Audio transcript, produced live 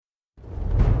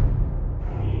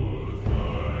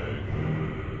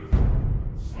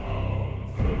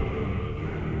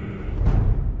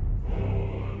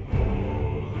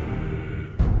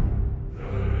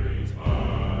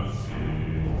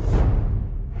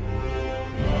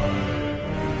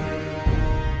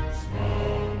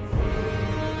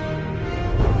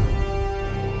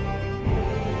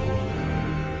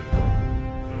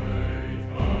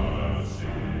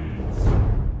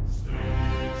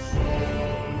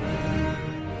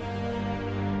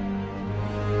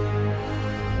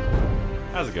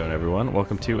How's it going, everyone?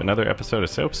 Welcome to another episode of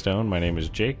Soapstone. My name is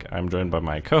Jake. I'm joined by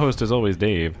my co-host, as always,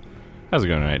 Dave. How's it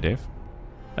going tonight, Dave?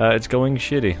 It's going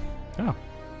shitty. Oh.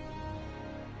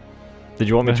 Did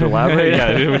you want me to elaborate?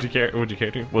 Yeah, would you care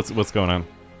to? What's going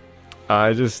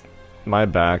on? My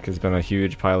back has been a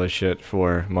huge pile of shit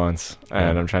for months,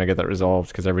 and I'm trying to get that resolved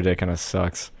because every day kind of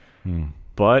sucks.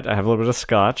 But I have a little bit of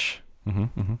scotch,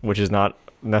 which is not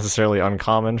necessarily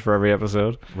uncommon for every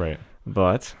episode. Right.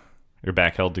 But your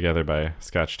back held together by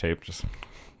scotch tape, just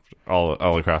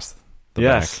all across the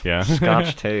yes, back. Yeah,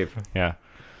 scotch tape. Yeah.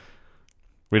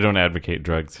 We don't advocate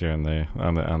drugs here on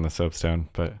the Soapstone,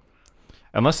 but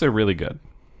unless they're really good.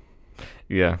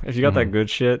 Yeah, if you got that good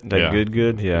shit,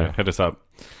 good, yeah, hit us up.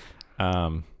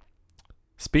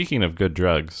 Speaking of good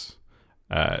drugs,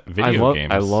 video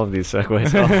games. I love these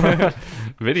segues.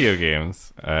 Video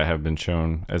games have been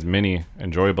shown as many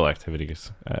enjoyable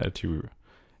activities to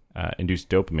induce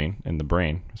dopamine in the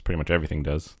brain, as pretty much everything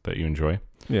does that you enjoy.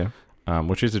 Yeah.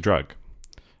 Which is a drug.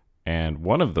 And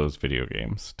one of those video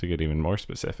games, to get even more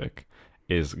specific,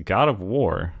 is God of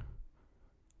War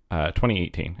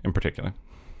 2018 in particular.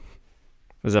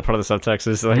 Is that part of the subtext?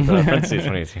 Is like the parentheses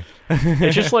 2018?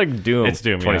 It's just like Doom. It's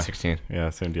Doom, 2016. Yeah,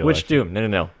 same deal. Which actually.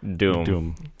 Doom? No.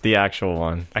 Doom. The actual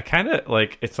one. I kind of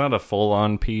like, it's not a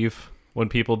full-on peeve when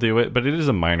people do it, but it is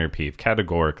a minor peeve,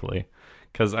 categorically.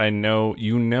 Because I know,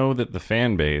 that the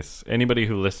fan base, anybody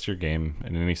who lists your game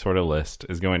in any sort of list,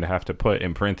 is going to have to put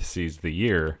in parentheses the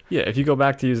year. Yeah, if you go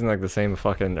back to using like the same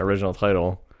fucking original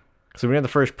title. So when we had the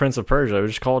first Prince of Persia, it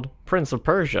was just called Prince of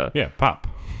Persia. Yeah, pop.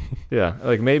 Yeah,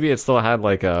 like maybe it still had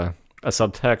like a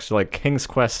subtext like King's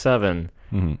Quest 7,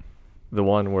 the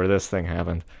one where this thing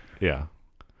happened. Yeah.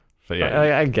 But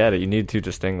yeah. I get it. You need to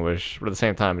distinguish, but at the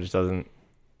same time, it just doesn't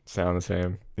sound the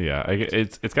same. Yeah,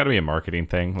 it's got to be a marketing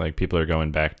thing. Like, people are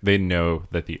going back. They know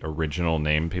that the original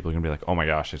name, people are going to be like, oh my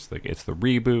gosh, it's the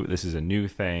reboot. This is a new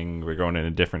thing. We're going in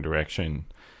a different direction.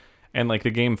 And like,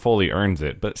 the game fully earns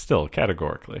it, but still,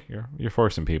 categorically, you're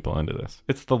forcing people into this.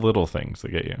 It's the little things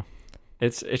that get you.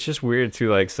 It's just weird to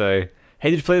like say,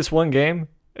 hey, did you play this one game?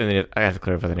 And then I have to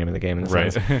clarify the name of the game in this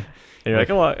right. sense. And you're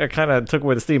like, oh, I kind of took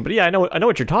away the steam, but yeah, I know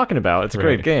what you're talking about. It's a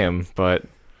great game, but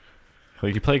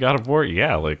like, you play God of War,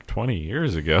 yeah, like 20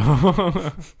 years ago.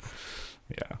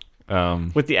 Yeah.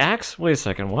 With the axe? Wait a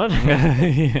second, what?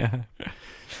 Yeah.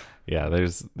 Yeah,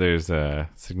 there's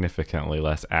significantly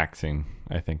less axing,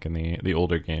 I think, in the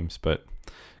older games, but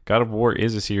God of War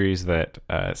is a series that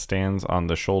stands on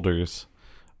the shoulders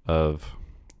of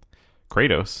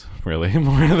Kratos, really,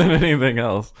 more than anything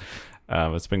else.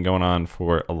 It's been going on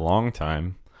for a long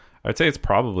time. I'd say it's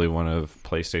probably one of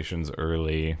PlayStation's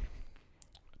early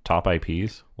top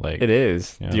IPs. Like, it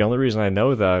is. Yeah. The only reason I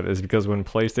know that is because when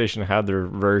PlayStation had their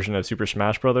version of Super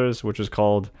Smash Brothers, which was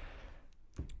called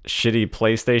shitty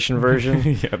PlayStation version.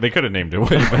 Yeah, they could have named it way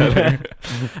better.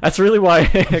 That's really why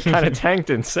it kind of tanked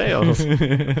in sales.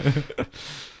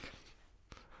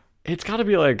 It's got to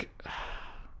be like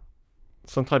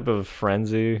some type of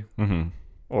Frenzy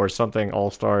or something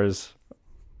All-Stars,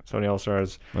 Sony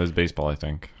All-Stars. It was baseball, I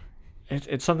think.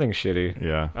 It's something shitty.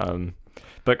 Yeah.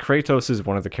 But Kratos is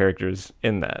one of the characters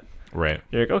in that. Right.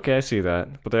 You're like, okay, I see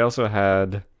that. But they also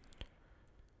had...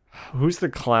 Who's the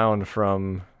clown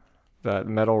from that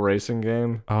metal racing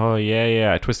game? Oh,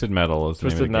 yeah. Twisted Metal is the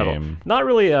name of the game. Not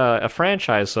really a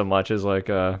franchise so much as like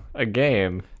a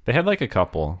game. They had like a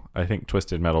couple. I think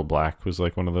Twisted Metal Black was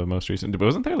like one of the most recent.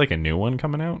 Wasn't there like a new one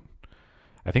coming out?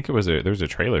 I think there was a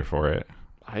trailer for it.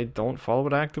 I don't follow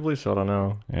it actively, so I don't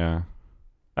know. Yeah.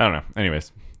 I don't know.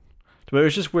 Anyways. But it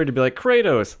was just weird to be like,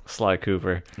 Kratos, Sly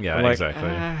Cooper. Yeah, I'm like, exactly.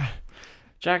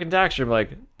 Jack and Daxter. I'm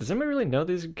like, does anybody really know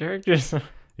these characters?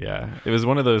 Yeah. It was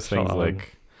one of those things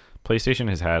like PlayStation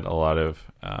has had a lot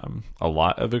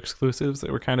of exclusives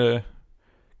that were kind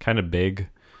of big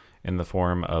in the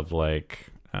form of like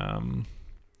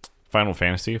Final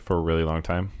Fantasy for a really long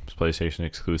time. It's PlayStation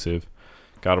exclusive.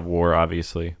 God of War,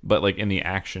 obviously, but like in the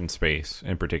action space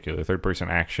in particular, third person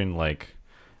action, like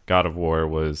God of War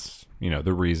was,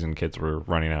 the reason kids were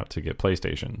running out to get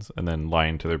PlayStations and then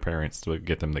lying to their parents to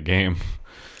get them the game.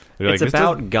 It's like,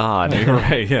 about God.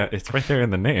 Right, yeah, it's right there in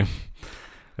the name.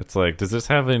 It's like, does this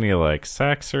have any like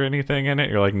sex or anything in it?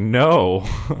 You're like, no.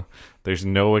 There's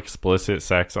no explicit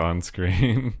sex on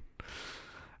screen.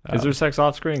 Is there sex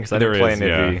off screen? Because I didn't play any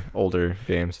of the older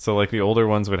games. So like the older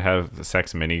ones would have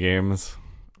sex mini games,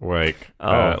 like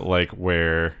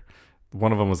where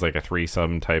one of them was like a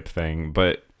threesome type thing,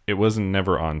 but it wasn't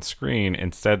never on screen.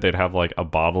 Instead, they'd have like a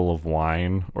bottle of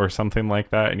wine or something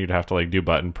like that, and you'd have to like do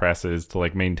button presses to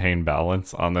like maintain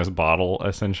balance on this bottle,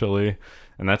 essentially.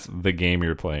 And that's the game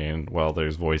you're playing while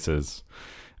there's voices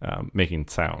making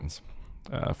sounds.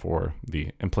 for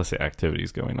the implicit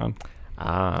activities going on.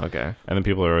 Ah, okay. And then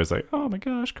people are always like, "Oh my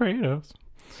gosh, Kratos!"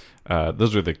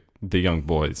 Those are the young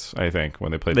boys, I think,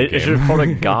 when they played the game. They should have called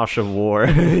it "Gosh of War."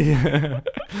 Yeah.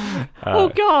 Oh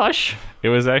gosh! It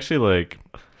was actually like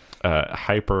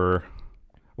hyper.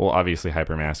 Well, obviously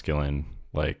hyper masculine,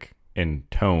 like in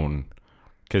tone,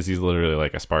 because he's literally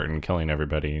like a Spartan killing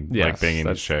everybody, like banging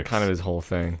his chicks. Kind of his whole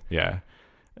thing. Yeah.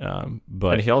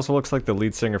 But and he also looks like the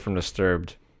lead singer from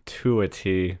Disturbed to a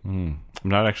T. I'm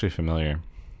not actually familiar.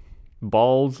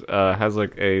 Bald, has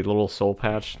like a little soul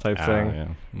patch type thing. Yeah.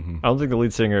 Mm-hmm. I don't think the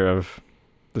lead singer of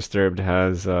Disturbed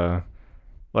has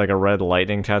like a red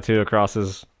lightning tattoo across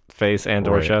his face and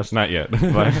or chest. Not yet.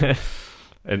 But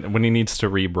and when he needs to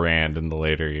rebrand in the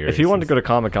later years. If he wanted to go to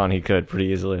Comic-Con, he could pretty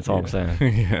easily. That's all I'm saying.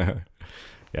 Yeah.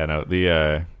 Yeah,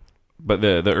 no, but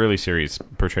the early series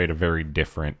portrayed a very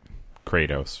different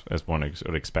Kratos, as one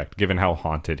would expect, given how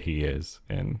haunted he is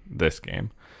in this game.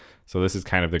 So this is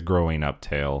kind of the growing up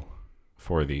tale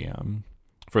for the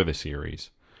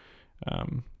series,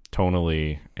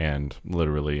 tonally and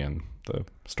literally in the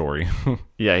story.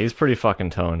 Yeah, he's pretty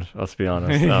fucking toned. Let's be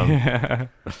honest. Yeah.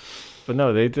 But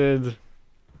no, they did.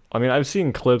 I mean, I've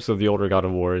seen clips of the older God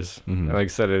of Wars, and like I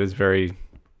said, it is very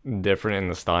different in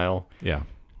the style. Yeah,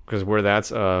 because where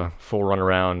that's a full run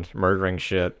around murdering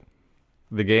shit,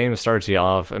 the game starts you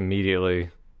off immediately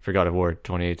for God of War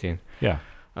 2018. Yeah.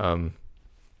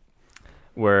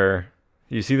 Where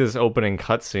you see this opening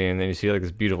cutscene, and you see like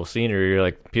this beautiful scenery. You're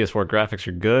like, PS4 graphics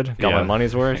are good. Got my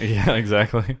money's worth. Yeah,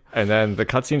 exactly. And then the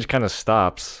cutscene just kind of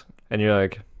stops, and you're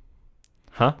like,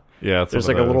 huh? Yeah, there's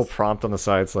like a little prompt on the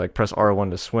side. It's like press R1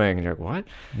 to swing, and you're like, what?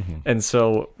 Mm-hmm. And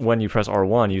so when you press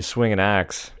R1, you swing an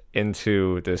axe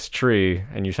into this tree,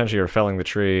 and you essentially are felling the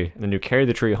tree, and then you carry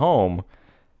the tree home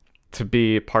to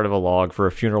be part of a log for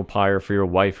a funeral pyre for your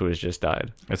wife who has just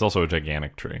died. It's also a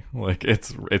gigantic tree. Like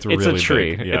it's really a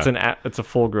tree. Big. Yeah. It's a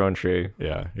full grown tree.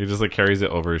 Yeah, he just like carries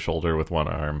it over his shoulder with one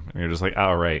arm, and you're just like,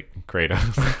 oh right,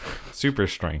 Kratos, super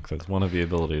strength is one of the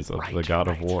abilities of the God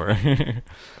of War. It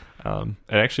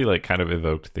actually like kind of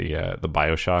evoked the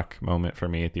BioShock moment for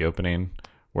me at the opening,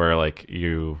 where like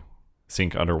you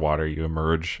sink underwater, you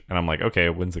emerge, and I'm like, okay,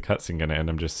 when's the cutscene gonna end?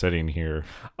 I'm just sitting here.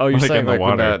 Oh, you're like, saying like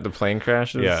when water. the plane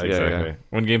crashes? Yeah, exactly. Yeah.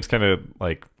 When games kind of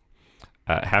like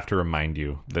have to remind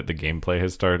you that the gameplay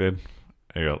has started.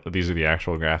 You know, these are the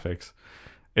actual graphics.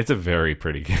 It's a very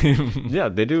pretty game. Yeah,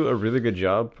 they do a really good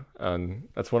job.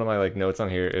 That's one of my like notes on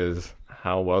here is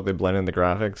how well they blend in the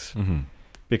graphics. Mm-hmm.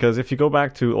 Because if you go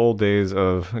back to old days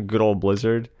of good old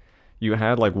Blizzard, you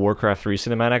had like Warcraft 3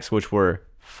 cinematics, which were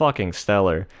fucking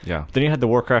stellar. Yeah. Then you had the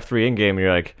Warcraft 3 in-game, and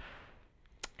you're like,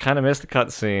 kind of missed the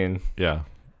cutscene. Yeah.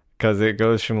 Because it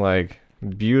goes from like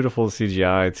beautiful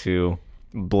CGI to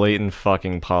blatant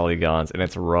fucking polygons, and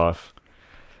it's rough.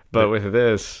 But with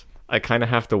this, I kind of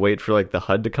have to wait for like the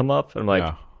HUD to come up. And I'm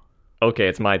like, okay,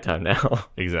 it's my time now.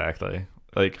 Exactly.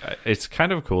 Like, it's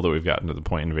kind of cool that we've gotten to the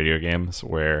point in video games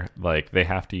where like they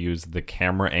have to use the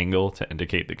camera angle to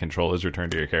indicate the control is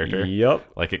returned to your character.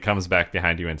 Yep. Like it comes back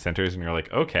behind you and centers, and you're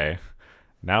like, okay,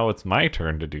 now it's my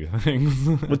turn to do things.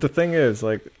 But the thing is,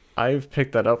 like, I've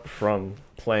picked that up from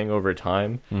playing over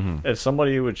time. Mm-hmm. If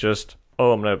somebody would just,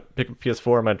 I'm going to pick up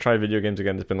PS4, I'm going to try video games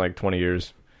again. It's been like 20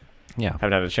 years. Yeah.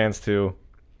 Haven't had a chance to.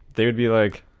 They would be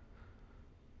like,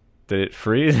 did it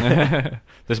freeze?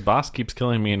 This boss keeps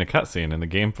killing me in a cutscene, and the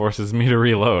game forces me to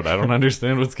reload. I don't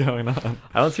understand what's going on.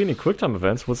 I don't see any QuickTime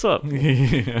events. What's up?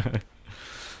 Yeah.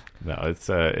 No,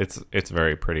 it's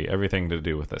very pretty. Everything to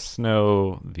do with the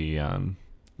snow, the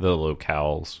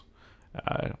locales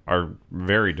are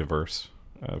very diverse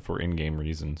for in-game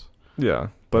reasons. Yeah,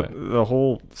 but the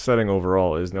whole setting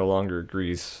overall is no longer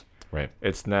Greece. Right.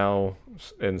 It's now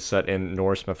set in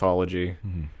Norse mythology.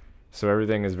 Mm-hmm. So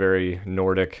everything is very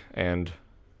Nordic and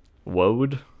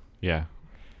woad. Yeah.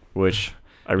 Which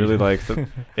I really like.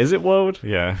 Is it woad?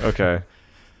 Yeah. Okay.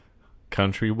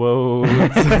 Country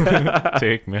woads.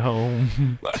 Take me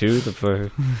home. To the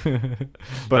place.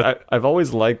 But I've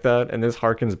always liked that, and this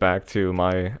harkens back to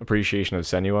my appreciation of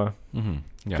Senua. Mm-hmm. Yeah.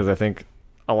 Because I think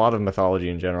a lot of mythology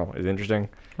in general is interesting.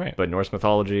 Right. But Norse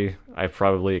mythology, I've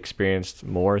probably experienced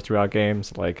more throughout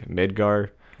games, like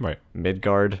Midgard. Right.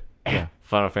 Midgard. Yeah.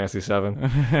 Final Fantasy VII.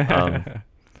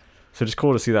 So just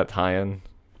cool to see that tie-in.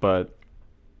 But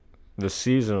the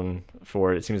season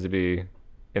for it seems to be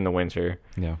in the winter.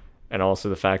 Yeah. And also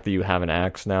the fact that you have an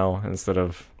axe now instead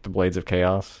of the Blades of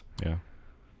Chaos. Yeah.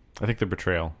 I think the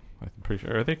Betrayal. I'm pretty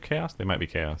sure. Are they Chaos? They might be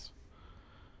Chaos.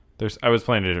 I was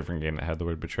playing a different game that had the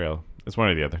word Betrayal. It's one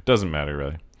or the other. Doesn't matter,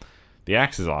 really. The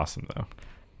axe is awesome, though.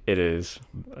 It is.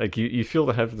 Like, you feel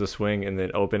the heft of the swing in the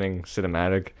opening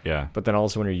cinematic. Yeah. But then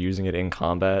also when you're using it in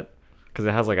combat, because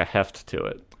it has like a heft to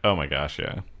it. Oh my gosh,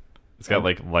 yeah. It's got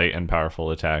like light and powerful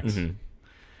attacks. And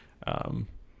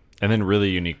then really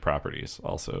unique properties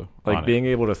also. Like being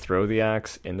able to throw the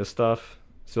axe into stuff.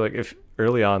 So like if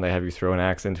early on they have you throw an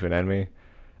axe into an enemy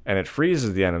and it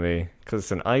freezes the enemy because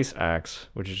it's an ice axe,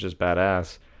 which is just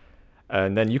badass.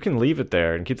 And then you can leave it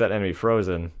there and keep that enemy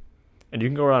frozen. And you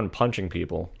can go around punching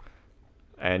people.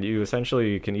 And you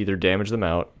essentially can either damage them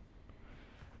out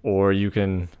or you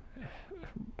can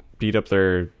beat up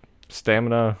their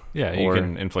stamina. Yeah, you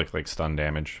can inflict like stun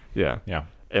damage. Yeah. Yeah.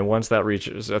 And once that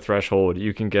reaches a threshold,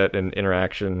 you can get an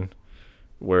interaction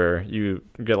where you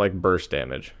get like burst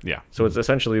damage. Yeah. So it's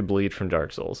essentially bleed from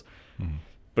Dark Souls.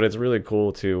 But it's really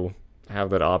cool to have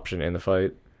that option in the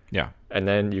fight. Yeah. And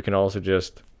then you can also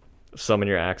just summon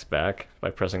your axe back by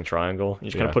pressing triangle. You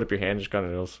just kind of put up your hand, just kind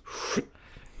of goes.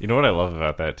 You know what I love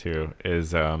about that too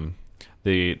is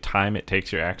the time it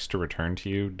takes your axe to return to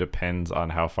you depends on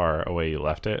how far away you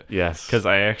left it. Yes. Because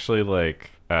I actually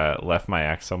left my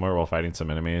axe somewhere while fighting some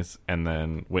enemies, and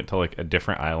then went to like a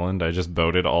different island. I just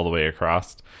boated all the way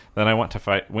across. Then I went to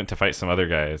fight some other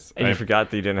guys. And you forgot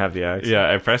that you didn't have the axe. Yeah,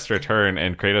 I pressed return,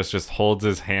 and Kratos just holds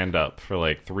his hand up for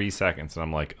like 3 seconds, and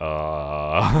I'm like,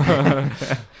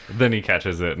 Then he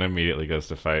catches it and immediately goes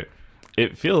to fight.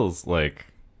 It feels like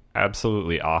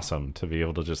absolutely awesome to be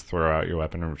able to just throw out your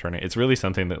weapon and return it. It's really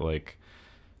something that like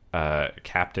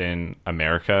Captain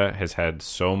America has had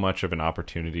so much of an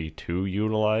opportunity to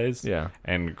utilize. Yeah.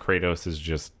 And Kratos has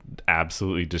just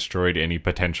absolutely destroyed any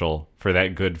potential for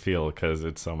that good feel because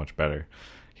it's so much better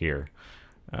here.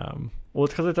 Well,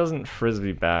 it's because it doesn't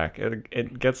frisbee back.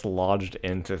 It gets lodged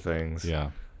into things.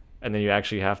 Yeah. And then you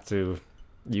actually have to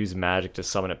use magic to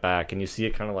summon it back, and you see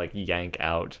it kind of like yank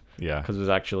out. Yeah. Because it was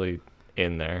actually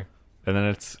in there. And then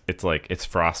it's like its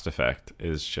frost effect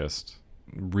is just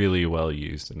really well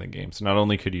used in the game. So not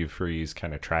only could you freeze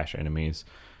kind of trash enemies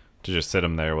to just sit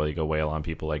them there while you go wail on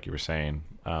people like you were saying,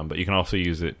 but you can also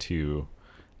use it to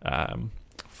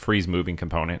freeze moving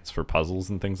components for puzzles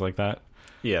and things like that.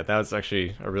 Yeah, that was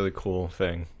actually a really cool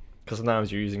thing, because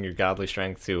sometimes you're using your godly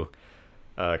strength to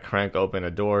crank open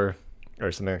a door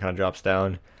or something that kind of drops down,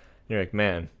 and you're like,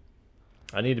 man,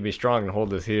 I need to be strong and hold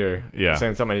this here. Yeah. At the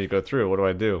same time I need to go through. What do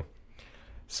I do?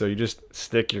 So you just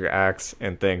stick your axe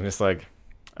and thing, just like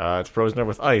it's frozen over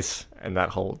with ice, and that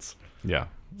holds. Yeah.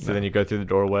 So then you go through the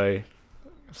doorway,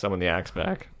 summon the axe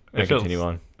back, and continue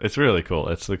on. It's really cool.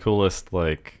 It's the coolest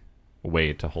like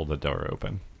way to hold the door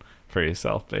open for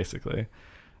yourself, basically.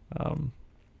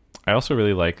 I also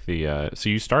really like the so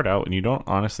you start out and you don't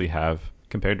honestly have,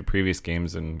 compared to previous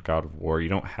games in God of War, you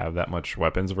don't have that much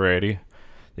weapons variety.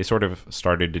 They sort of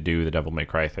started to do the Devil May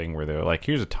Cry thing where they're like,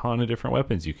 here's a ton of different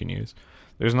weapons you can use.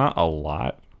 There's not a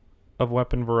lot of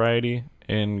weapon variety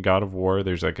in God of War.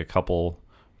 There's like a couple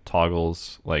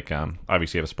toggles, like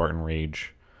obviously you have a Spartan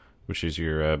Rage, which is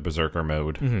your berserker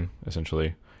mode,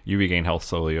 essentially. You regain health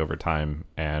slowly over time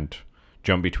and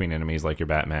jump between enemies like your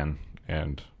Batman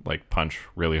and like punch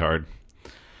really hard.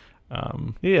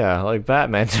 Yeah, like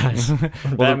Batman does.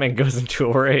 Batman goes into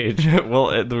a rage.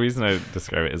 Well, the reason I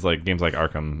describe it is like games like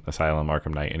Arkham Asylum,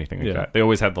 Arkham Knight, anything like that. They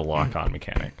always have the lock-on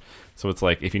mechanic. So it's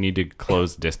like if you need to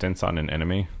close distance on an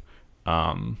enemy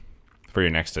for your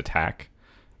next attack,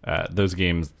 those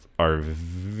games are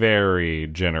very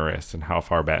generous in how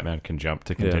far Batman can jump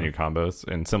to continue combos,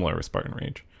 and similar with Spartan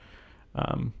Rage.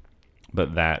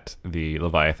 But the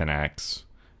Leviathan Axe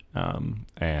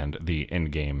and the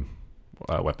in-game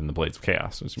weapon, the Blades of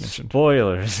Chaos, as you mentioned.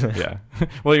 Spoilers. Yeah.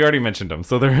 Well, you already mentioned them,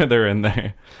 so they're in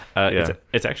there.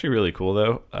 It's actually really cool,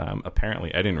 though.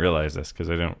 Apparently, I didn't realize this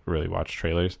because I don't really watch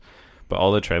trailers, but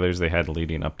all the trailers they had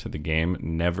leading up to the game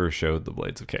never showed the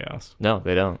Blades of Chaos. No,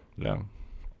 they don't. No.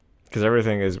 Because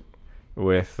everything is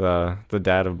with the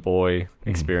dad of boy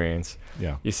experience.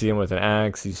 Yeah. You see him with an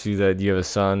axe. You see that you have a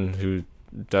son who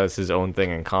does his own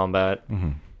thing in combat,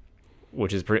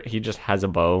 which is he just has a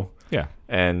bow. Yeah.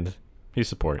 And he's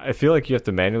support. I feel like you have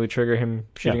to manually trigger him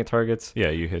shooting at targets. Yeah,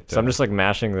 you hit. So I'm just like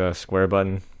mashing the square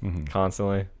button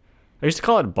constantly. I used to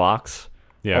call it box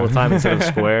all the time instead of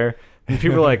square. And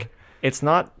people are like, it's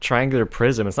not triangular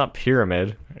prism. It's not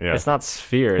pyramid. Yeah. It's not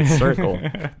sphere. It's circle.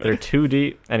 They're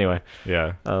 2D. Anyway.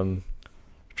 Yeah.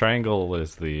 Triangle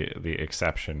is the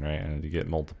exception, right? And you get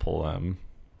multiple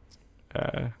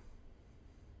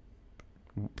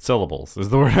syllables is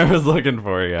the word I was looking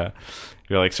for. Yeah.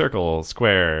 You're like circle,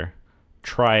 square,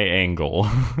 triangle.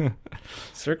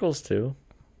 Circles too.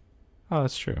 Oh,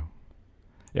 that's true.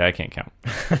 Yeah, I can't count.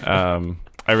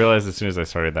 I realized as soon as I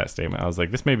started that statement, I was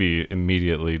like, this may be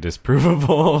immediately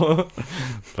disprovable.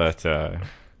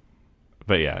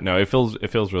 but yeah, no, it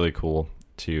feels really cool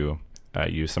to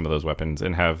use some of those weapons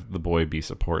and have the boy be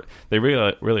support. They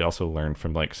really also learned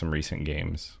from like some recent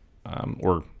games,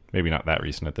 or maybe not that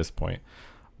recent at this point,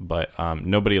 but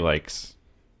nobody likes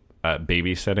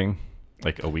babysitting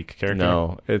like a weak character.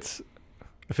 No,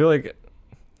 I feel like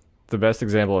the best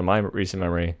example in my recent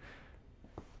memory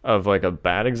of like a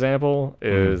bad example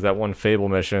is that one Fable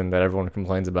mission that everyone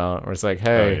complains about, where it's like,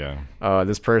 hey,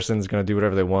 this person's gonna do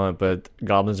whatever they want, but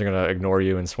goblins are gonna ignore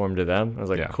you and swarm to them. I was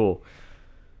like, cool.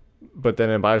 But then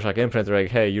in Bioshock Infinite, they're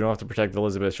like, hey, you don't have to protect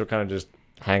Elizabeth. She'll kind of just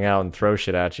hang out and throw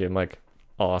shit at you. I'm like,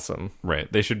 awesome.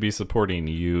 Right. They should be supporting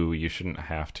you. You shouldn't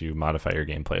have to modify your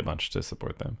gameplay a bunch to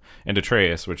support them. And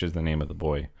Atreus, which is the name of the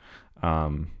boy,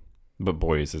 but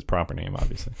boy is his proper name,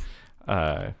 obviously.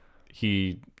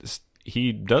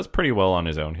 He does pretty well on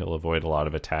his own. He'll avoid a lot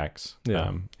of attacks.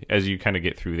 Yeah. As you kind of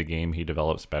get through the game, he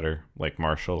develops better, like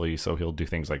martially. So he'll do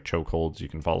things like chokeholds you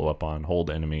can follow up on, hold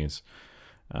enemies,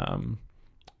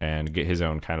 and get his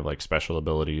own kind of like special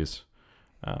abilities.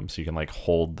 So you can like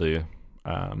hold the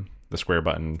square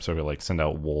button, so he'll like send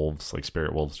out wolves, like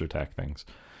spirit wolves, to attack things.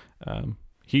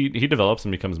 He develops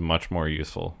and becomes much more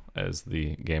useful as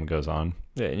the game goes on.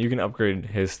 Yeah, and you can upgrade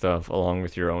his stuff along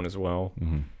with your own as well,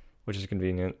 which is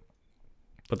convenient.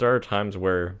 But there are times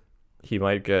where he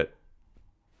might get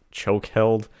choke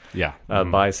held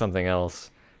by something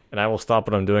else. And I will stop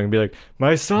what I'm doing and be like,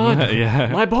 my son,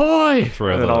 my boy.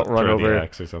 And then I'll run over. The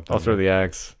axe or something. I'll throw the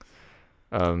axe.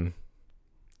 Because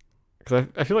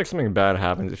I feel like something bad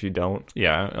happens if you don't.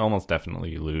 Yeah, almost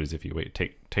definitely you lose if you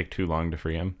take too long to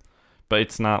free him. But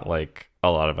it's not like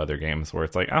a lot of other games where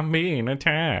it's like, I'm being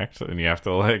attacked. And you have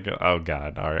to like, oh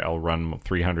God, all right, I'll run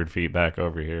 300 feet back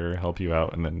over here, help you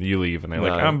out. And then you leave and they're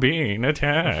like, I'm being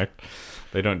attacked.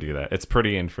 They don't do that. It's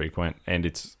pretty infrequent. And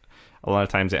it's a lot of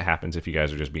times it happens if you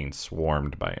guys are just being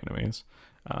swarmed by enemies.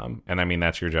 And I mean,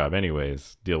 that's your job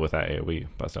anyways. Deal with that AoE,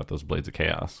 bust out those blades of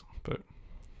chaos. But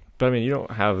I mean, you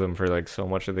don't have them for like so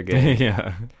much of the game.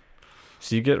 Yeah.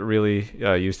 So you get really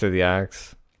used to the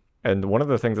axe. And one of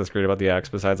the things that's great about the axe,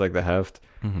 besides like the heft,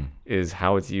 is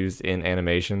how it's used in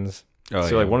animations.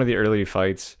 Like one of the early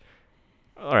fights.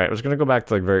 All right, I was gonna go back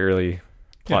to like very early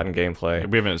plot and gameplay.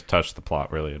 We haven't touched the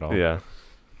plot really at all. Yeah.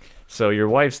 So your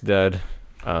wife's dead.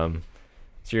 So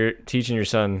you're teaching your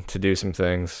son to do some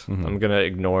things. I'm gonna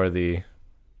ignore the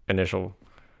actual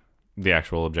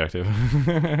objective.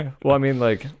 Well, I mean,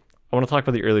 like, I want to talk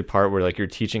about the early part where like you're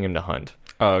teaching him to hunt.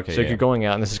 Oh, okay. So you're going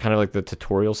out, and this is kind of like the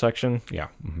tutorial section. Yeah.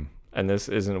 And this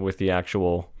isn't with the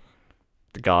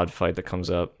god fight that comes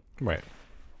up. Right.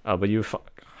 But you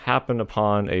happen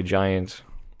upon a giant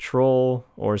troll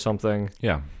or something.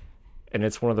 Yeah. And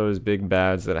it's one of those big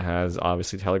bads that has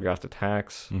obviously telegraphed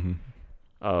attacks.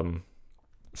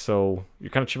 So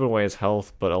you're kind of chipping away his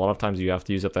health, but a lot of times you have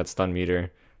to use up that stun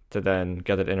meter to then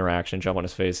get that interaction, jump on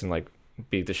his face, and like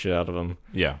beat the shit out of him.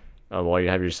 Yeah. While you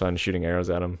have your son shooting arrows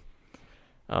at him.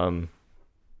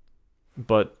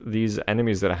 But these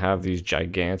enemies that have these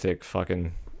gigantic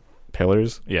fucking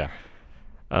pillars. Yeah.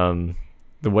 The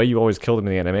way you always kill them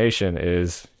in the animation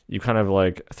is you kind of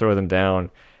like throw them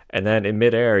down, and then in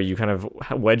midair you kind of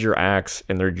wedge your axe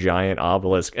in their giant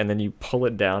obelisk, and then you pull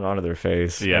it down onto their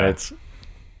face. Yeah. And it's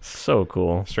so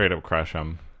cool. Straight up crush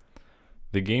them.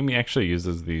 The game actually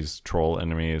uses these troll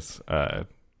enemies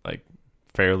like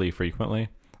fairly frequently.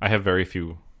 I have very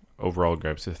few overall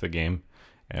gripes with the game,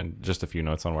 and just a few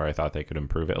notes on where I thought they could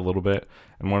improve it a little bit.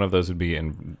 And one of those would be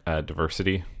in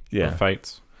diversity of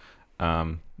fights.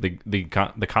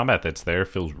 The combat that's there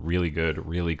feels really good,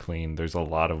 really clean. There's a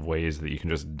lot of ways that you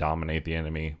can just dominate the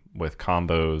enemy with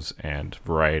combos and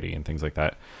variety and things like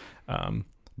that.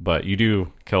 But you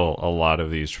do kill a lot of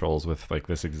these trolls with like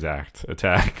this exact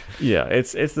attack. Yeah,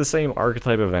 it's the same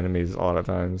archetype of enemies a lot of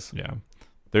times. Yeah.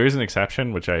 There is an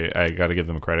exception, which I got to give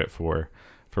them credit for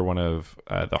one of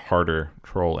the harder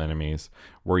troll enemies,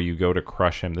 where you go to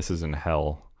crush him. This is in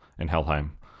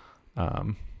Helheim.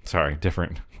 Sorry,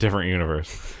 different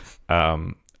universe.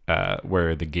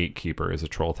 Where the gatekeeper is a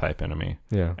troll type enemy.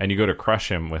 Yeah. And you go to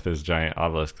crush him with his giant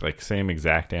obelisk, like same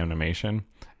exact animation,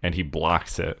 and he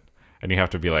blocks it. And you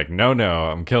have to be like, no,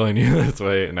 I'm killing you this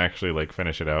way, and actually like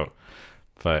finish it out.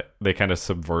 But they kind of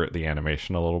subvert the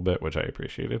animation a little bit, which I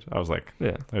appreciated. I was like,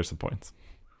 yeah, there's some points.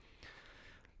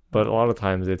 But a lot of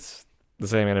times it's the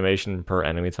same animation per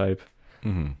enemy type.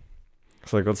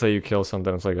 So like, let's say you kill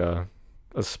something, it's like a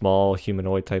small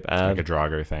humanoid type ad. Like a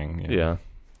Draugr thing. Yeah.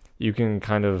 You can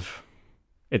kind of,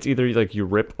 it's either like you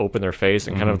rip open their face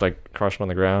and kind of like crush them on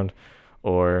the ground,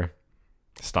 or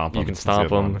Stomp them. You can stomp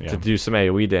them to do some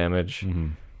AoE damage.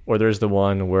 Or there's the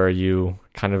one where you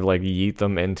kind of like yeet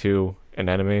them into an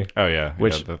enemy. Oh yeah,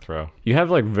 which the throw. You have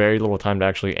like very little time to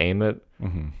actually aim it,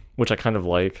 which I kind of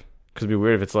like, because it'd be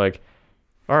weird if it's like,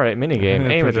 all right, minigame,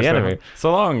 aim at the enemy.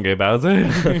 So long, Gay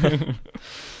Bowser.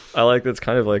 I like that's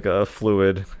kind of like a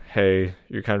fluid, hey,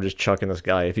 you're kind of just chucking this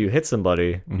guy. If you hit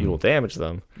somebody, you will damage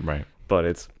them. Right. But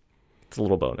it's a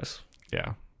little bonus.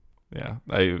 Yeah. Yeah.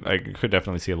 I could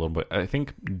definitely see a little bit. I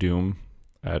think Doom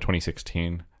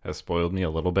 2016 has spoiled me a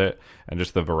little bit, and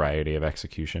just the variety of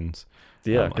executions.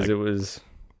 Yeah, because it was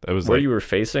where you were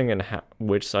facing and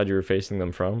which side you were facing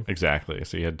them from. Exactly.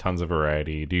 So you had tons of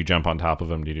variety. Do you jump on top of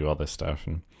them? Do you do all this stuff?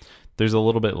 And there's a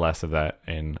little bit less of that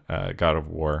in God of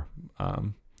War.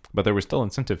 But there was still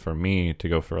incentive for me to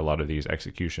go for a lot of these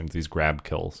executions, these grab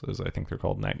kills, as I think they're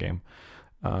called in that game.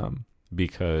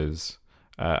 Because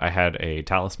I had a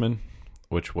talisman,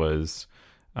 which was...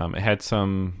 it had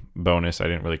some bonus I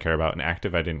didn't really care about, and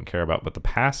active I didn't care about, but the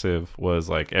passive was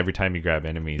like every time you grab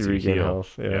enemies, you heal.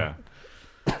 Health, yeah.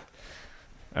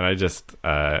 And I just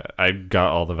I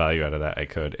got all the value out of that I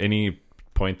could. Any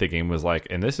point the game was like,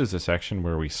 and this is a section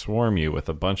where we swarm you with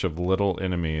a bunch of little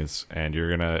enemies, and you're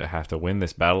gonna have to win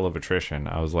this battle of attrition.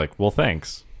 I was like, well,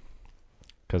 thanks,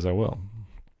 because I will.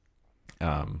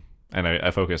 And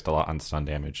I focused a lot on stun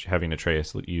damage, having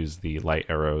Atreus use the light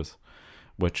arrows,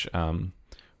 which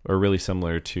are really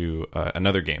similar to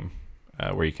another game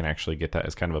where you can actually get that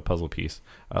as kind of a puzzle piece,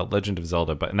 Legend of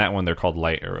Zelda, but in that one they're called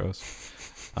light arrows.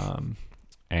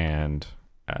 And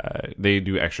they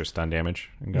do extra stun damage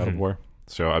in God of War.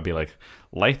 So I'd be like,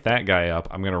 light that guy up.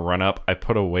 I'm going to run up. I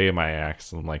put away my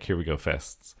axe, and I'm like, here we go,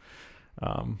 fists.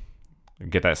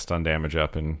 Get that stun damage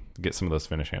up and get some of those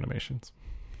finish animations.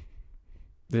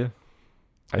 Yeah.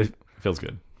 It feels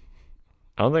good.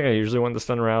 I don't think I usually went the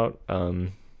stun route,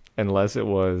 unless it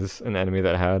was an enemy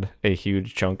that had a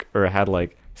huge chunk, or had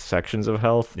like sections of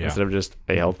health instead of just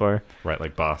a health bar. Right,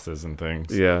 like bosses and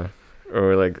things. Yeah.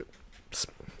 Or like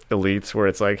elites where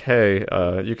it's like, hey,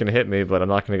 you can hit me, but I'm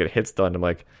not going to get hit stunned. I'm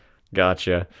like,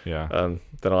 gotcha. Yeah.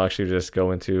 Then I'll actually just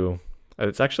go into...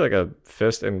 It's actually like a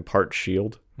fist and part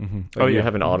shield. Like you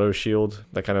have an auto shield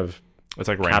that kind of... It's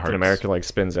like Captain America like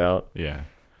spins out. Yeah.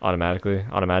 Automatically.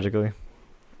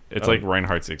 It's like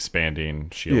Reinhardt's expanding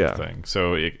shield thing.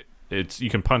 So it's you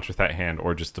can punch with that hand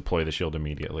or just deploy the shield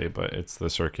immediately, but it's the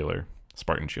circular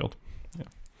Spartan shield. Yeah.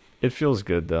 It feels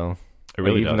good though. It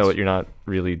really even does. though you're not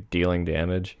really dealing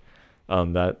damage,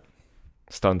 that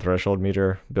stun threshold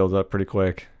meter builds up pretty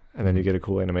quick, and then you get a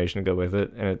cool animation to go with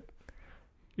it, and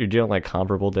you're dealing like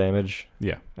comparable damage.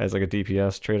 Yeah. As like a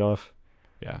DPS trade-off.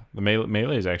 Yeah. The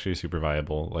melee is actually super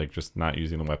viable, like just not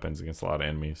using the weapons against a lot of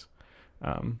enemies.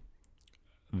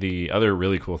 The other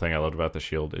really cool thing I loved about the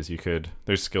shield is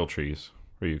there's skill trees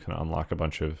where you can unlock a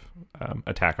bunch of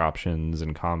attack options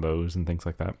and combos and things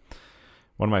like that.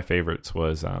 One of my favorites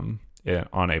was on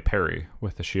a parry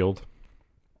with the shield.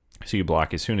 So you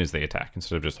block as soon as they attack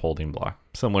instead of just holding block,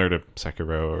 similar to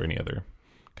Sekiro or any other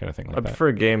kind of thing like that. I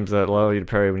prefer games that allow you to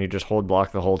parry when you just hold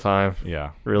block the whole time.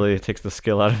 Yeah. Really takes the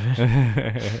skill out of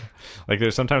it. Like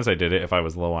there's sometimes I did it if I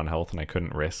was low on health and I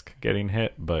couldn't risk getting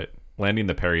hit, but landing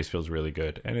the parries feels really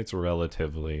good, and it's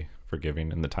relatively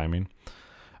forgiving in the timing.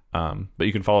 But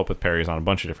you can follow up with parries on a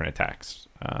bunch of different attacks.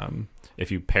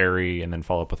 If you parry and then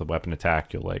follow up with a weapon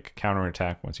attack, you'll like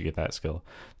counterattack once you get that skill.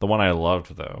 The one I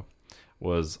loved though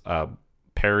was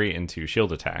parry into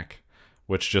shield attack,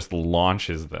 which just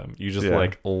launches them. You just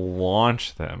like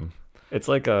launch them. It's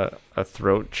like a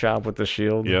throat chop with the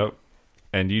shield. Yep.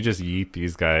 And you just yeet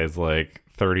these guys like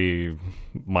 30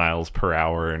 miles per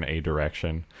hour in a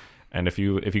direction. And if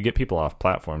you get people off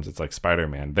platforms, it's like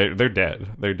Spider-Man. They're dead.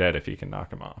 They're dead if you can knock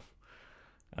them off.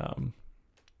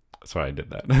 So I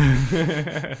did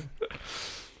that.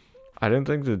 I didn't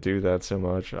think to do that so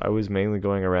much. I was mainly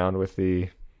going around with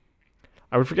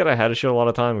I would forget I had a shield a lot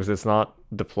of times because it's not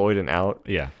deployed and out.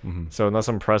 Yeah. Mm-hmm. So unless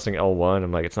I'm pressing L1,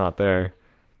 I'm like, it's not there.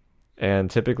 And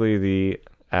typically the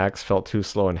axe felt too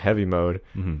slow in heavy mode.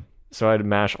 Mm-hmm. So I'd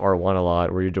mash R1 a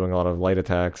lot where you're doing a lot of light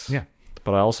attacks. Yeah.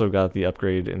 But I also got the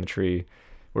upgrade in the tree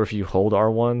where if you hold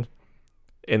R1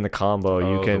 in the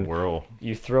combo, you can whirl.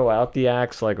 You throw out the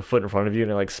axe like a foot in front of you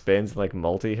and it like spins and like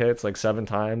multi-hits like 7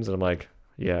 times. And I'm like,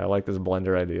 yeah, I like this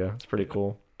blender idea. It's pretty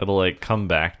cool. It'll like come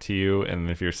back to you, and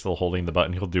if you're still holding the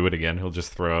button, he'll do it again. He'll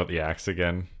just throw out the axe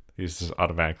again. He's just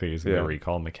automatically using the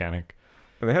recall mechanic.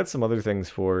 And they had some other things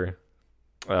for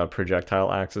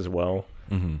projectile axe as well.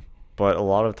 Mm-hmm. But a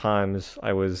lot of times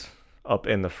I was up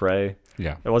in the fray.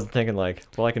 Yeah. I wasn't thinking like,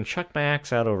 well, I can chuck my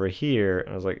axe out over here. And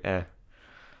I was like, eh.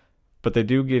 But they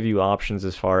do give you options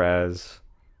as far as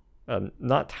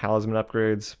not talisman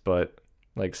upgrades, but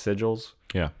like sigils.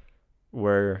 Yeah.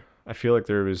 Where I feel like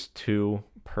there was 2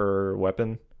 per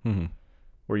weapon. Mm-hmm.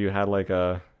 Where you had like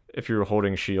if you were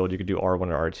holding shield, you could do R1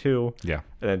 or R2. Yeah.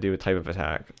 And then do a type of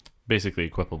attack. Basically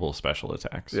equipable special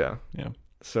attacks. Yeah. Yeah.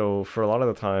 So for a lot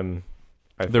of the time,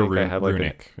 I had like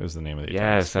runic is the name of the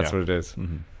attacks. Yes, that's what it is.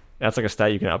 Mm-hmm. That's like a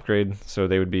stat you can upgrade, so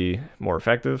they would be more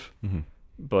effective. Mm-hmm.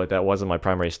 But that wasn't my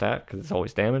primary stat because it's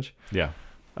always damage. Yeah.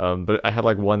 But I had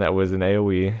like one that was an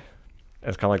AoE.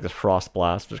 It's kind of like this frost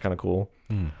blast, which is kind of cool.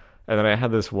 Mm. And then I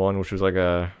had this one which was like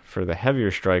for the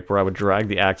heavier strike, where I would drag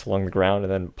the axe along the ground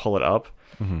and then pull it up,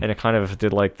 and it kind of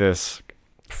did like this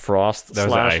frost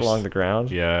slash along the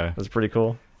ground. Yeah, it was pretty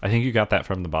cool. I think you got that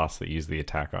from the boss that used the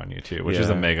attack on you too, which is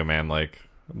a Mega Man like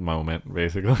moment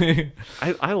basically.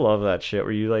 I love that shit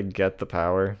where you like get the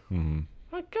power. Mm-hmm.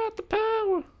 I got the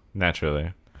power.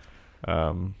 Naturally.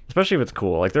 Especially if it's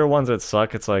cool. Like there are ones that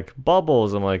suck. It's like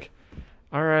bubbles. I'm like,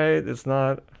 all right, it's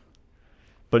not.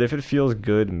 But if it feels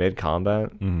good mid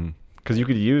combat, because you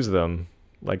could use them,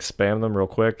 like spam them real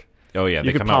quick. Oh yeah,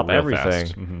 you could pop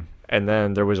everything, and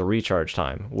then there was a recharge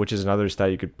time, which is another stat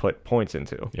you could put points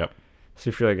into. Yep. So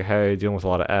if you're like, hey, dealing with a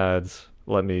lot of ads,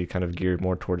 let me kind of gear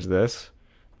more towards this.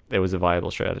 It was a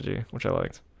viable strategy, which I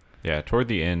liked. Yeah, toward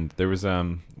the end, there was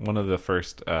one of the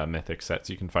first mythic sets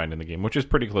you can find in the game, which is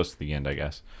pretty close to the end, I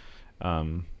guess.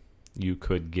 You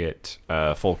could get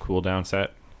a full cooldown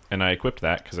set, and I equipped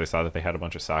that because I saw that they had a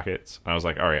bunch of sockets. I was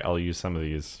like, all right, I'll use some of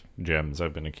these gems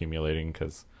I've been accumulating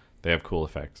because they have cool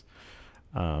effects.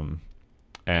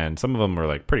 And some of them were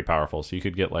like pretty powerful, so you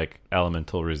could get like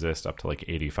elemental resist up to like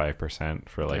 85%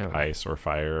 for like ice or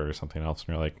fire or something else, and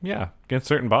you're like, yeah, against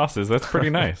certain bosses, that's pretty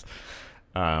nice.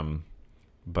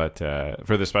 But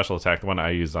for the special attack, the one I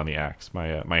used on the axe,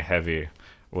 my heavy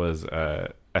was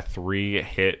a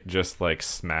 3-hit, just like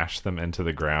smash them into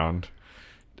the ground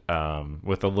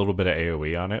with a little bit of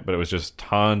AoE on it, but it was just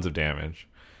tons of damage.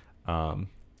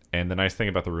 And the nice thing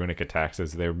about the runic attacks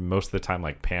is they're most of the time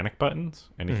like panic buttons,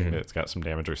 anything that's got some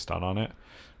damage or stun on it,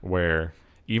 where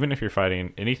even if you're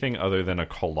fighting anything other than a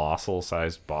colossal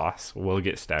sized boss will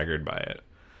get staggered by it.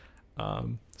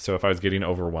 So if I was getting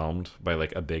overwhelmed by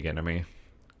like a big enemy,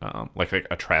 like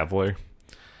a traveler.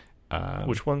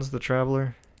 Which one's the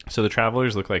traveler? So the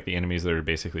travelers look like the enemies that are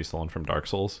basically stolen from Dark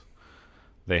Souls.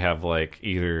 They have like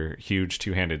either huge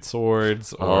 2-handed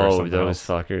swords or something those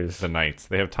else. fuckers. The knights.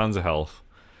 They have tons of health.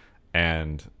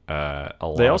 And a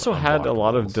lot. They also had a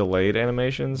lot of delayed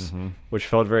animations, which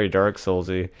felt very Dark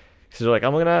Soulsy. So they're like,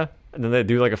 I'm gonna, and then they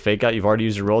do like a fake out. You've already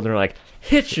used your roll, and they're like,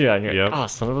 hit you, and you're like, oh,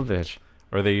 son of a bitch.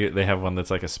 Or they have one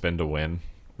that's like a spin to win,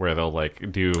 where they'll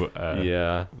like do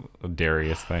a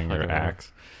Darius thing or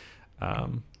axe.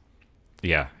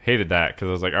 Hated that because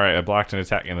I was like, all right, I blocked an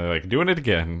attack, and they're like, doing it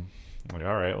again. I'm like,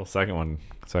 all right, well, second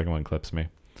one clips me.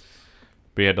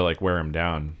 But you had to like wear him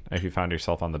down. If you found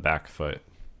yourself on the back foot,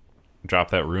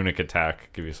 drop that runic attack,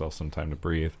 give yourself some time to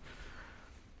breathe.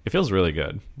 It feels really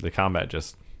good. The combat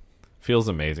just feels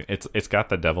amazing. It's got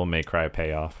the Devil May Cry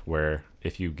payoff, where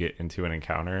if you get into an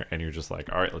encounter and you're just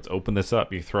like, all right, let's open this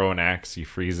up. You throw an axe, you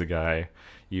freeze a guy,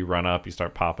 you run up, you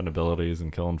start popping abilities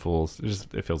and killing fools.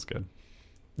 It feels good.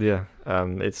 Yeah,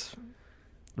 it's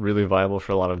really viable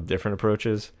for a lot of different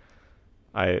approaches.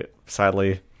 I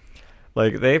sadly,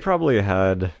 like, they probably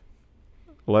had,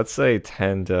 let's say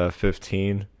 10 to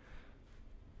 15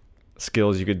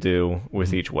 skills you could do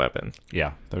with each weapon.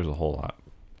 Yeah, there's a whole lot.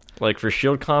 Like for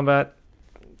shield combat,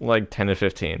 like 10 to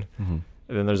 15. And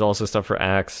then there's also stuff for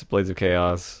axe, blades of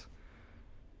chaos.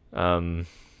 There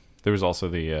was also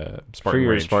the Spartan for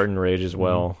your Rage. Spartan Rage as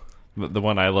well. The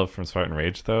one I love from Spartan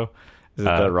Rage though is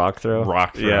it the rock throw?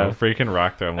 Rock throw, yeah, freaking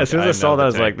rock throw. As soon as I saw that, I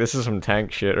was like, this is some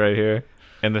tank shit right here.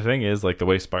 And the thing is, like, the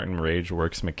way Spartan Rage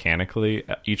works mechanically,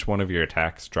 each one of your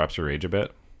attacks drops your rage a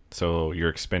bit. So you're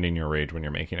expending your rage when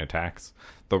you're making attacks.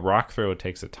 The rock throw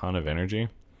takes a ton of energy,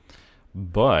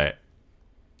 but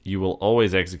you will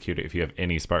always execute it if you have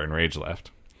any Spartan Rage left.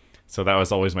 So that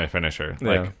was always my finisher. Yeah.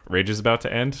 Like, rage is about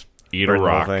to end, eat Burn a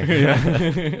rock.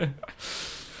 Yeah.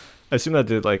 I assume that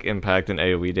did like impact and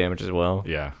AoE damage as well.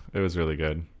 Yeah, it was really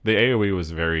good. The AoE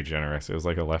was very generous. It was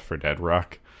like a Left 4 Dead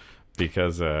rock,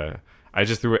 because I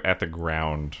just threw it at the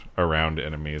ground around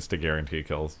enemies to guarantee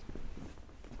kills.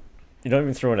 You don't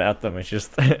even throw it at them. It's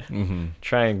just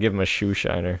try and give them a shoe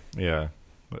shiner. Yeah,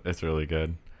 it's really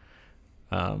good.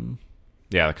 The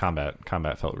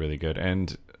combat felt really good.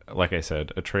 And like I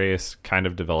said, Atreus kind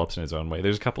of develops in his own way.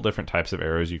 There's a couple different types of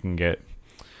arrows you can get,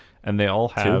 and they all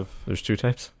have... There's 2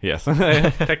 types? Yes,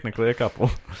 technically a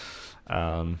couple.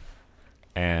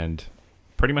 And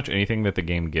pretty much anything that the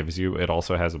game gives you, it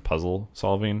also has a puzzle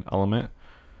solving element.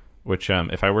 which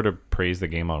if I were to praise the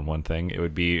game on one thing, it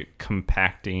would be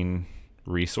compacting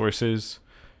resources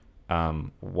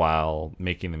while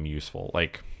making them useful.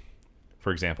 Like,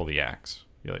 for example, the axe.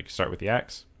 You start with the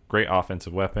axe, great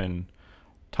offensive weapon,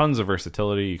 tons of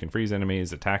versatility. You can freeze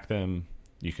enemies, attack them.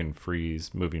 You can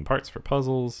freeze moving parts for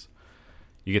puzzles.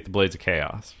 You get the Blades of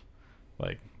Chaos,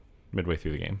 midway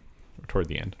through the game, or toward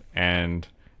the end. And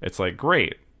it's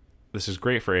great. This is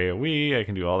great for AoE. I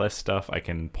can do all this stuff. I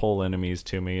can pull enemies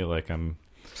to me like I'm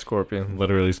Scorpion.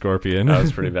 Literally Scorpion. That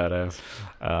was pretty badass.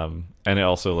 And it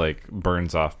also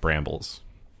burns off brambles.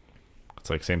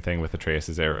 It's same thing with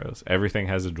Atreus' arrows. Everything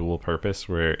has a dual purpose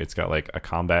where it's got a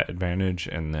combat advantage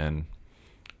and then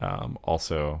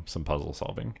also some puzzle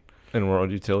solving. And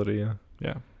world utility, yeah.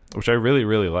 Yeah. Which I really,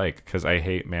 really like because I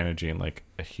hate managing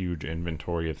a huge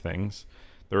inventory of things.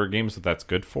 There are games that's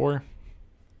good for,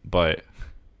 but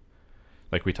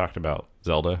we talked about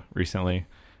Zelda recently,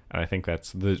 and I think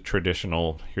that's the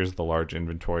traditional, here's the large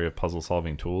inventory of puzzle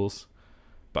solving tools.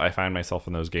 But I find myself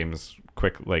in those games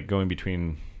going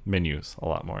between menus a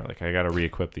lot more. I got to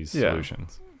re-equip these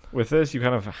solutions. With this, you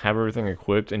kind of have everything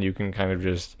equipped, and you can kind of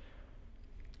just,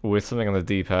 with something on the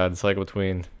D-pad, cycle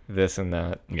between this and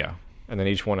that. Yeah. And then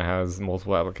each one has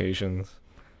multiple applications.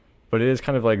 But it is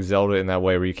kind of like Zelda in that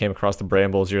way, where you came across the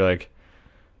brambles, you're like,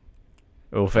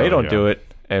 well, if A don't do it,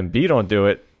 and B don't do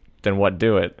it, then what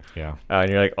do it? Yeah.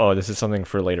 And you're like, oh, this is something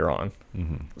for later on.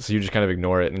 Mm-hmm. So you just kind of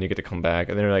ignore it, and then you get to come back,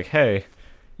 and then you're like, hey,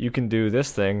 you can do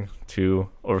this thing to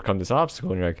overcome this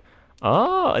obstacle. And you're like,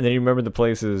 and then you remember the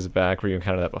places back where you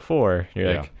encountered that before.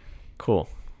 You're like, cool.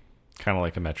 Kind of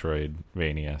like a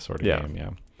Metroidvania sort of game, yeah.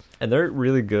 And they're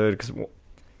really good, because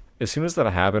as soon as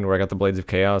that happened, where I got the Blades of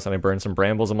Chaos and I burned some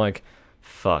brambles, I'm like,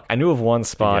 fuck. I knew of one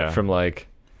spot from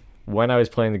when I was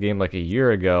playing the game a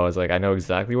year ago. I was like, I know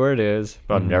exactly where it is,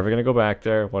 but I'm never going to go back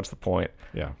there. What's the point?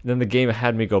 Yeah. And then the game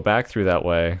had me go back through that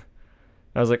way.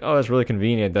 I was like, oh, that's really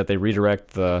convenient that they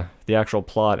redirect the actual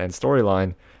plot and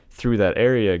storyline through that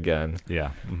area again.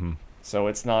 Yeah. Mm-hmm. So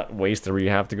it's not wasted where you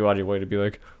have to go out of your way to be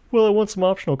like, well, I want some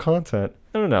optional content.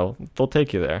 I don't know. They'll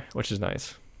take you there, which is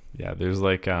nice. Yeah, there's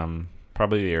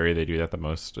probably the area they do that the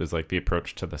most is the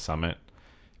approach to the summit.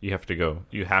 You have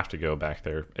to go back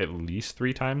there at least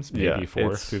 3 times, maybe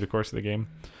 4 through the course of the game.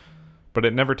 But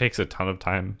it never takes a ton of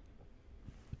time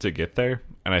to get there,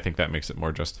 and I think that makes it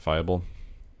more justifiable.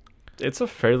 It's a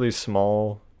fairly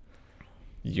small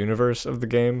universe of the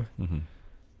game,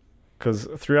 because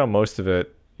throughout most of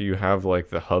it, you have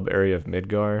the hub area of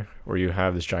Midgar, where you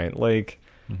have this giant lake,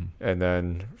 and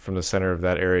then from the center of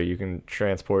that area, you can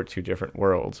transport to different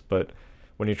worlds. But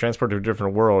when you transport to a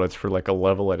different world, it's for a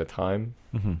level at a time.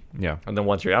 Yeah. And then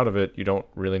once you're out of it, you don't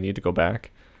really need to go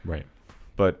back. Right.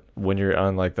 But when you're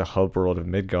on the hub world of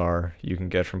Midgar, you can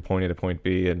get from point A to point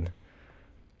B in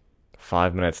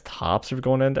 5 minutes tops if you're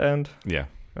going end to end. Yeah.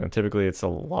 And typically it's a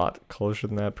lot closer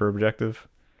than that per objective.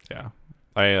 Yeah.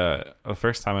 I the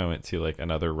first time I went to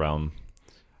another realm,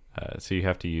 so you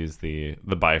have to use the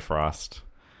Bifrost,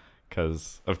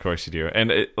 because of course you do.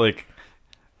 And it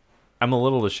I'm a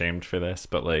little ashamed for this,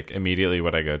 but immediately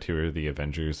what I go to are the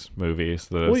Avengers movies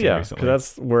that I've seen recently. Because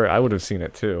that's where I would have seen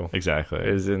it too. Exactly.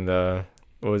 Is in the,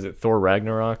 what was it, Thor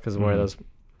Ragnarok is where that's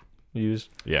used.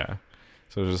 Yeah.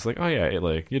 So it's just oh yeah,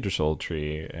 Yggdrasil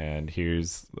tree, and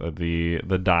here's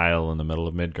the dial in the middle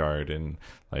of Midgard, and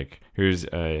here's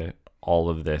all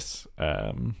of this,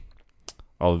 all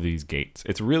of these gates.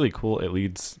 It's really cool. It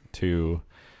leads to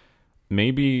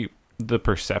maybe the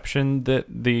perception that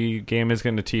the game is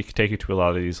going to take you to a lot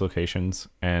of these locations,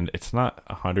 and it's not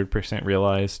 100%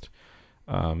 realized.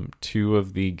 2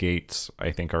 of the gates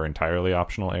I think are entirely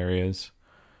optional areas.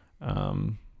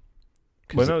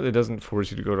 Well, no, it doesn't force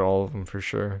you to go to all of them for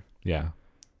sure. Yeah.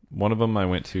 One of them I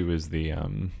went to is the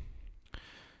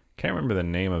can't remember the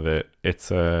name of it.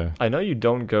 It's I know you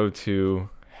don't go to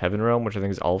Heaven Realm, which I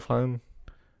think is Alfheim.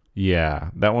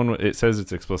 Yeah, that one, it says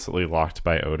it's explicitly locked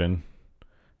by Odin,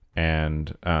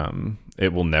 and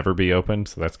it will never be opened,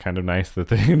 so that's kind of nice that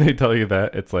they tell you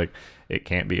that. It's it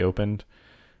can't be opened.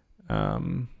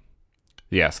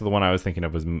 Yeah, so the one I was thinking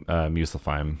of was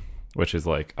Muspelheim, which is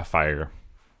a fire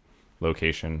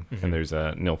location, and there's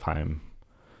a Nilfheim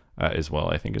as well,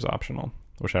 I think is optional,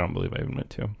 which I don't believe I even went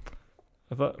to.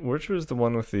 I thought, which was the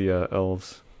one with the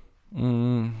elves?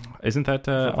 Isn't that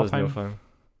Alfheim?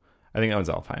 I think that was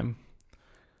Alfheim.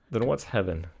 Then what's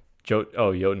Heaven?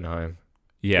 Jotunheim.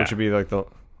 Yeah. Which would be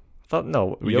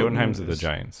Jotunheim's of the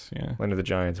Giants, yeah. Land of the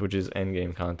Giants, which is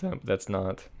endgame content, but that's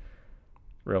not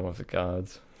Realm of the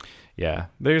Gods. Yeah.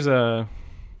 There's a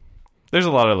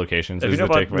lot of locations. If you know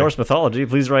about Norse mythology,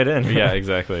 please write in. Yeah,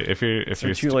 exactly. If you're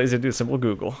too lazy to do simple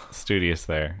Google. Studious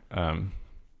there.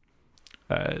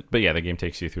 But yeah, the game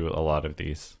takes you through a lot of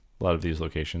these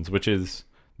locations, which is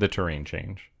the terrain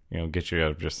change. Get you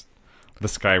out of just the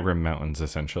Skyrim mountains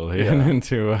essentially and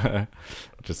into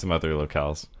just some other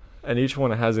locales. And each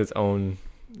one has its own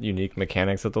unique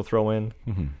mechanics that they'll throw in.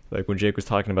 Mm-hmm. Like when Jake was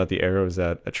talking about the arrows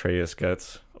that Atreus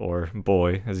gets, or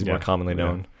Boy, as he's more commonly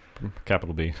known.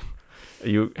 Capital B.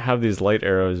 You have these light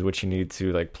arrows, which you need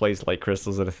to like place light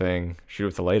crystals at a thing, shoot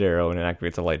with a light arrow, and it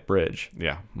activates a light bridge.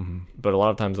 Yeah. Mm-hmm. But a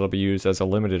lot of times it'll be used as a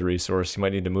limited resource. You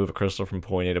might need to move a crystal from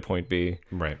point A to point B.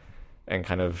 Right. And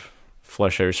kind of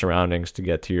flesh out your surroundings to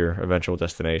get to your eventual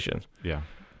destination. Yeah.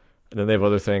 And then they have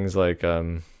other things like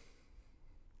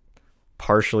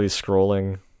partially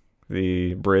scrolling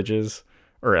the bridges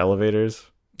or elevators.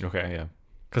 Okay, yeah.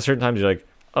 Because certain times you're like,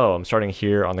 oh, I'm starting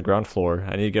here on the ground floor.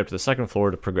 I need to get up to the second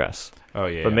floor to progress. Oh,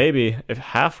 yeah. But maybe if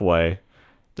halfway,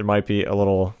 there might be a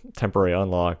little temporary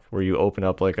unlock where you open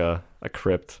up like a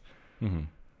crypt. Mm-hmm.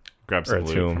 Grab some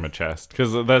loot from a chest.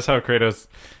 Because that's how Kratos...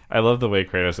 I love the way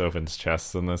Kratos opens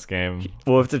chests in this game.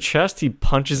 Well, if the chest, he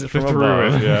punches it from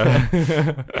above. Yeah.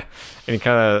 And he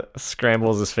kind of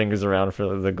scrambles his fingers around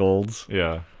for the golds.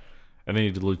 Yeah. And then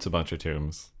he loots a bunch of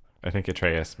tombs. I think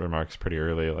Atreus remarks pretty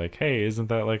early, like, hey, isn't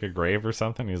that like a grave or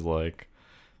something? He's like...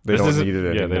 They don't need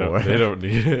it anymore. They don't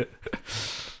need it.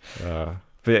 But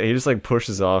yeah, he just like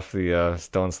pushes off the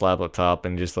stone slab up top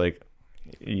and just like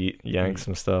yanks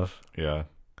some stuff. Yeah.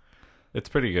 It's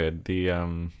pretty good. The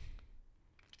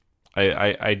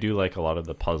I do like a lot of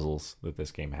the puzzles that this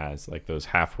game has, like those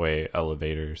halfway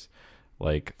elevators,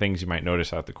 like things you might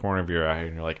notice out the corner of your eye,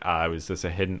 and you're like, is this a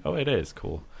hidden? Oh, it is.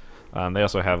 Cool. They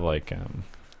also have like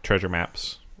treasure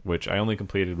maps, which I only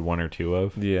completed 1 or 2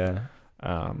 of. Yeah.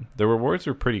 The rewards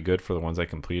were pretty good for the ones I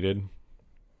completed,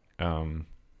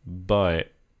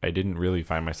 but I didn't really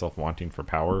find myself wanting for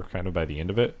power kind of by the end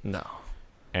of it. No.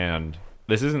 And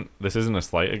this isn't a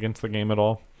slight against the game at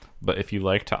all, but if you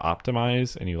like to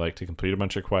optimize and you like to complete a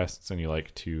bunch of quests and you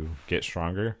like to get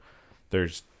stronger,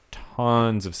 there's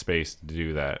tons of space to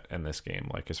do that in this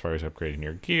game, like as far as upgrading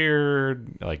your gear,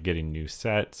 like getting new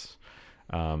sets,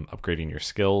 upgrading your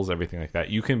skills, everything like that.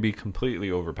 You can be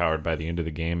completely overpowered by the end of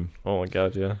the game. Oh my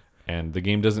god, yeah. And the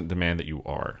game doesn't demand that you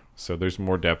are. So there's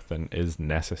more depth than is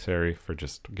necessary for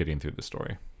just getting through the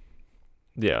story.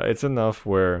 Yeah, it's enough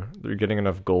where you're getting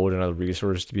enough gold and other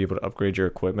resources to be able to upgrade your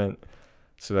equipment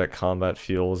so that combat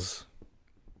feels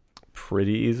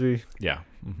pretty easy. Yeah.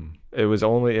 Mm-hmm. It was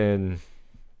only in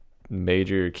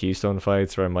major keystone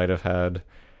fights where I might have had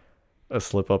a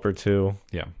slip up or two.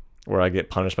 Yeah. Where I get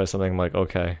punished by something. I'm like,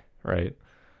 okay, right.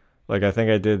 Like I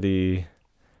think I did the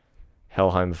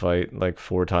Helheim fight like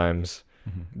 4 times.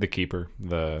 Mm-hmm. The keeper,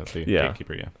 the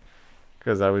gatekeeper, yeah.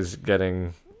 Because I was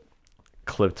getting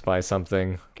clipped by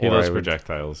something. He loves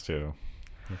projectiles too.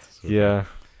 Yeah.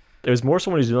 It was more so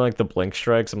when he's doing like the blink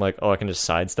strikes. I'm like, oh, I can just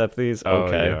sidestep these.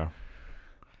 Okay. Yeah.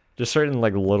 Just certain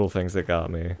like little things that got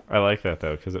me. I like that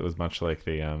though, because it was much like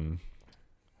the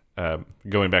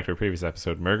going back to a previous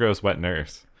episode, Murgo's Wet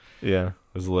Nurse. Yeah.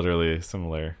 It was literally a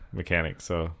similar mechanic.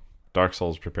 So Dark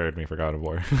Souls prepared me for God of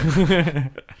War.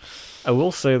 I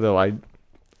will say though, I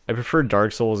prefer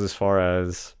Dark Souls as far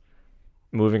as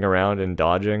moving around and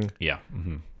dodging. Yeah.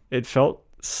 Mm-hmm. It felt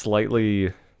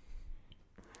slightly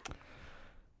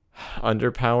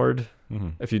underpowered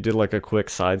if you did like a quick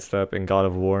sidestep in God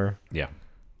of War. Yeah.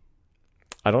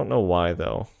 I don't know why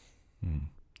though.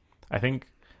 I think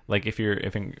like if you're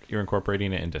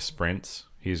incorporating it into sprints,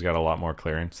 he's got a lot more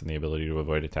clearance and the ability to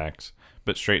avoid attacks.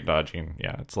 But straight dodging,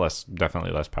 yeah, it's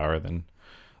definitely less powerful than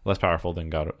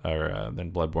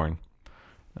than Bloodborne.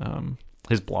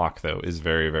 His block though is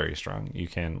very, very strong. You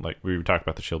can, like we talked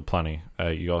about the shield plenty.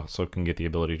 You also can get the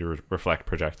ability to reflect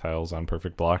projectiles on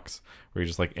perfect blocks, where you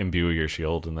just like imbue your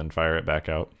shield and then fire it back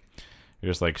out.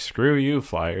 You're just like, screw you,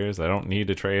 flyers. I don't need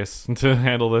Atreus to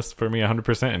handle this for me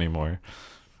 100% anymore.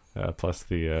 Plus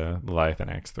the Leviathan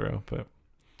axe throw. But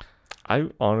I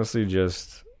honestly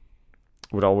just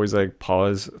would always like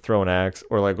pause, throw an axe,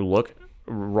 or like look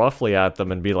roughly at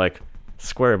them and be like,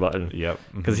 square button. Yep.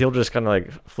 Because he'll just kind of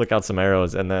like flick out some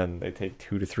arrows and then they take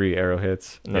 2 to 3 arrow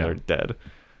hits and then they're dead.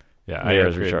 Yeah, the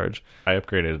arrows recharge. I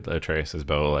upgraded Atreus'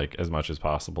 bow like as much as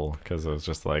possible because I was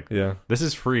just like, yeah, this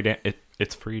is free.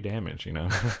 It's free damage, you know.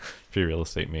 Free real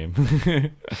estate meme.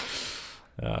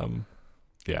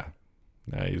 Yeah,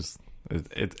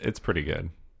 it's pretty good,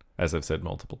 as I've said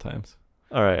multiple times.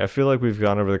 All right, I feel like we've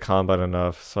gone over the combat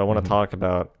enough, so I want to talk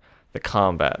about the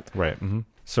combat. Right. Mm-hmm.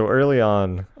 So early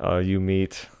on, you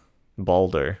meet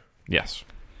Baldur. Yes.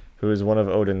 Who is one of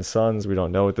Odin's sons. We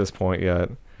don't know at this point yet.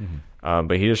 Mm-hmm.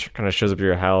 But he just kind of shows up to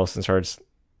your house and starts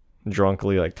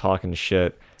drunkly like talking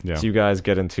shit. Yeah. So you guys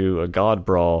get into a god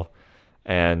brawl,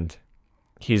 and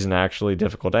he's an actually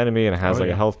difficult enemy and has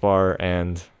a health bar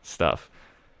and stuff.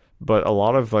 But a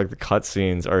lot of like the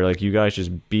cutscenes are like you guys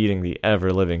just beating the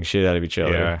ever living shit out of each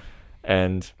other. Yeah.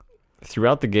 And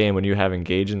throughout the game, when you have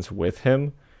engagements with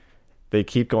him, they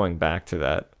keep going back to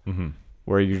that,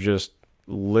 where you're just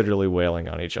literally wailing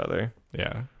on each other.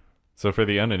 Yeah. So for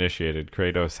the uninitiated,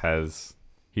 Kratos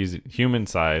he's human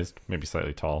sized, maybe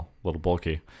slightly tall, a little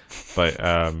bulky, but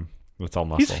it's all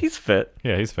muscle. He's fit.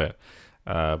 Yeah, he's fit.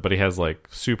 But he has like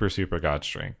super, super god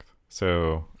strength.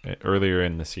 So earlier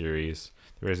in the series,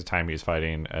 there was a time he was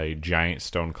fighting a giant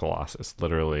stone colossus,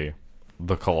 literally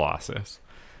the Colossus.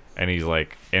 And he's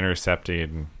like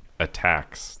intercepting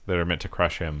attacks that are meant to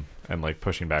crush him and like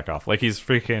pushing back off. Like he's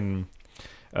freaking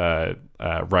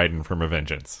Raiden from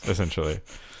Revengeance, essentially.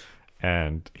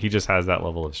 And he just has that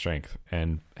level of strength.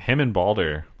 And him and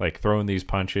Baldur, like throwing these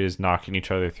punches, knocking each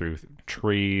other through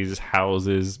trees,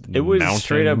 houses, it was mountains.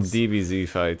 Straight up DBZ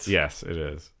fights. Yes, it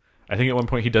is. I think at one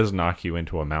point he does knock you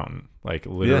into a mountain, like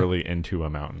literally into a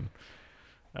mountain.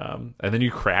 And then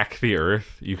you crack the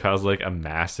earth. You cause like a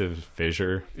massive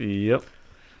fissure. Yep.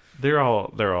 They're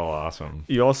all awesome.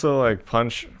 You also like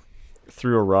punch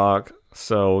through a rock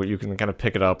so you can kind of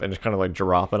pick it up and just kind of like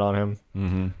drop it on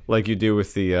him, like you do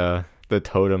with the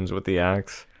totems with the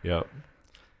axe. Yep.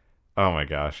 Oh my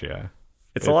gosh, yeah.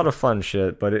 It's a lot of fun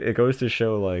shit, but it goes to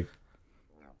show like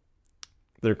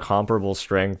their comparable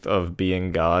strength of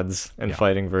being gods and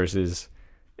fighting versus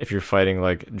if you're fighting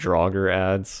like Draugr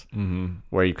ads,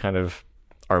 where you kind of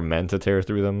are meant to tear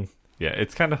through them. Yeah,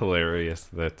 it's kind of hilarious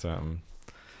that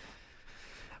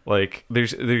like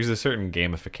there's a certain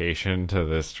gamification to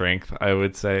the strength, I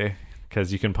would say,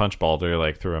 because you can punch Baldur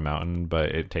like through a mountain, but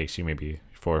it takes you maybe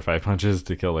 4 or 5 punches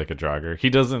to kill like a Draugr. He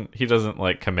doesn't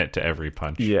like commit to every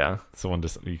punch. Yeah, someone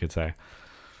just you could say.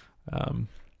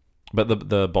 But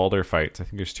the Baldur fights, I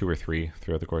think there's 2 or 3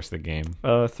 throughout the course of the game.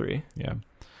 3. Yeah.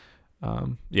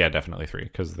 Yeah, definitely 3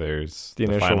 because there's the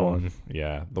initial final one.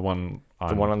 Yeah, the one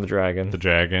on the dragon. The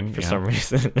dragon for some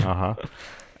reason.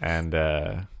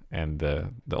 And the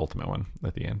ultimate one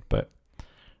at the end. But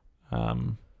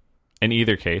in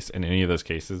either case, in any of those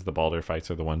cases, the Baldur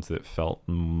fights are the ones that felt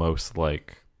most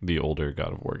like the older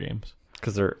God of War games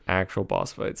because they're actual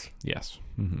boss fights. Yes.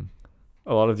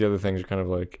 A lot of the other things are kind of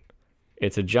like,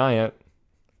 it's a giant.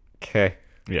 Okay.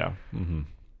 Yeah. And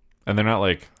they're not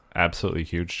like absolutely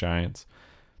huge giants.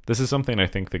 This is something I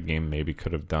think the game maybe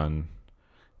could have done.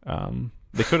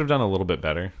 They could have done a little bit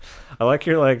better. I like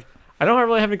you're like, I don't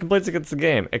really have any complaints against the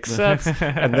game, except,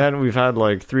 and then we've had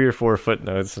like 3 or 4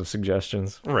 footnotes of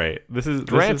suggestions. Right.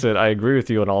 Granted, I agree with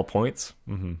you on all points.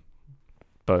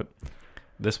 But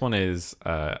this one is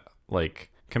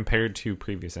like compared to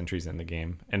previous entries in the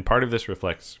game, and part of this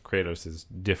reflects Kratos'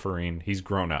 differing. He's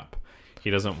grown up.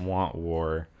 He doesn't want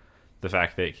war. The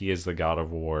fact that he is the god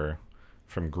of war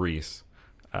from Greece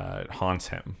haunts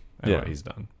him and what he's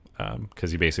done,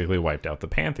 because he basically wiped out the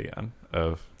pantheon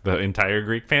of the entire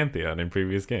Greek pantheon in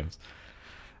previous games.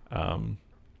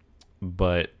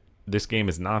 But this game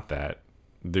is not that.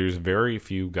 There's very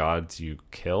few gods you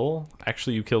kill.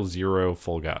 Actually, you kill 0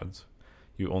 full gods.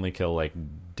 You only kill like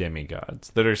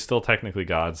demigods that are still technically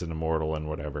gods and immortal and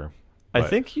whatever. I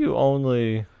think you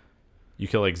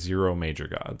kill like 0 major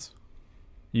gods.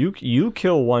 You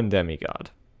kill 1 demigod.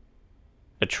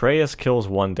 Atreus kills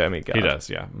 1 demigod. He does,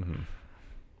 yeah.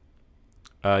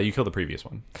 You kill the previous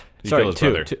one. You Sorry, kill his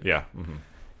 2. brother. Yeah.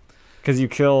 Because you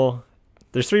kill...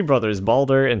 There's 3 brothers,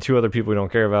 Baldur and 2 other people we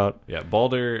don't care about. Yeah,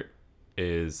 Baldur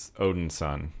is Odin's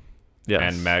son. Yes.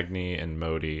 And Magni and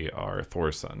Modi are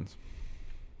Thor's sons.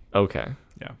 Okay.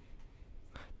 Yeah.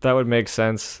 That would make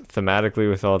sense thematically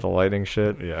with all the lightning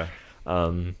shit. Yeah.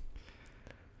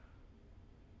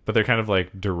 But they're kind of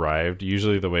like derived.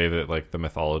 Usually the way that like the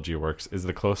mythology works is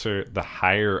the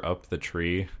higher up the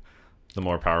tree, the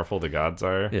more powerful the gods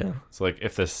are. Yeah. So like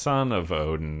if the son of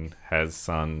Odin has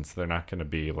sons, they're not going to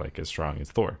be like as strong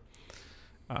as Thor.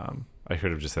 I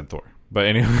should have just said Thor. But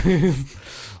anyways,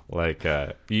 like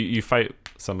you fight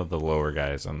some of the lower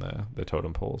guys on the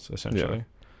totem poles essentially. Yeah.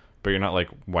 But you're not like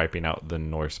wiping out the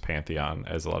Norse pantheon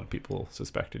as a lot of people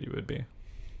suspected you would be.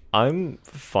 I'm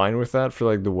fine with that for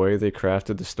like the way they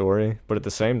crafted the story, but at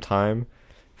the same time,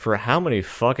 for how many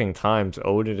fucking times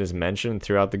Odin is mentioned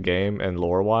throughout the game and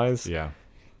lore-wise,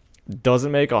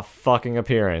 doesn't make a fucking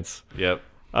appearance. Yep.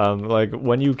 Like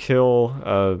when you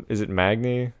kill, is it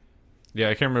Magni? Yeah,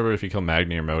 I can't remember if you kill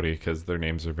Magni or Modi because their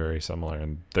names are very similar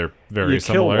and they're very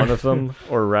similar. You kill one of them,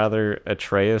 or rather,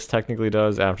 Atreus technically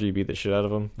does after you beat the shit out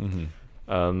of him.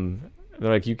 They're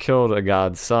like, you killed a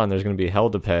god's son, there's going to be hell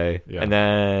to pay. Yeah. And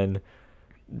then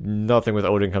nothing with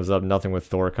Odin comes up, nothing with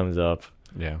Thor comes up.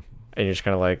 Yeah. and you're just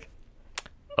kind of like,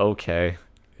 okay,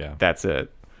 Yeah. that's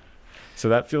it. So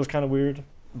that feels kind of weird.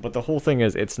 But the whole thing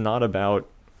is, it's not about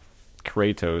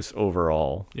Kratos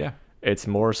overall. Yeah. It's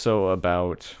more so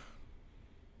about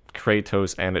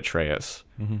Kratos and Atreus.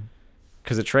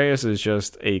 Because Atreus is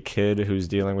just a kid who's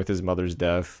dealing with his mother's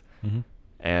death,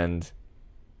 and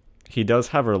he does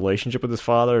have a relationship with his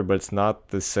father, but it's not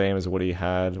the same as what he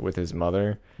had with his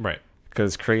mother. Right.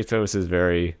 Because Kratos is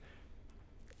very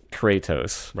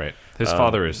Kratos. Right. His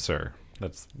father is Sir.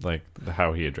 That's like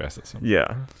how he addresses him.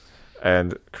 Yeah.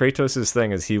 And Kratos'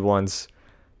 thing is he wants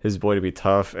his boy to be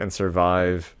tough and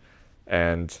survive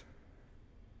and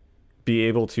be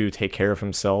able to take care of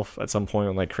himself at some point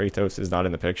when like Kratos is not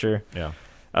in the picture. Yeah.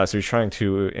 So he's trying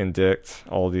to indict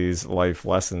all these life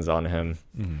lessons on him,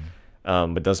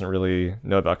 but doesn't really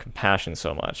know about compassion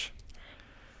so much,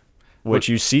 which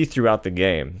you see throughout the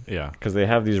game. Yeah. Because they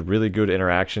have these really good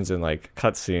interactions and like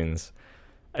cutscenes.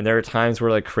 And there are times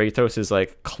where like Kratos is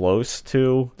like close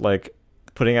to like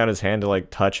putting out his hand to like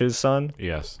touch his son.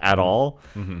 Yes. At all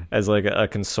as like a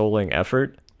consoling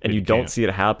effort. And you don't see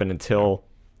it happen until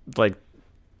like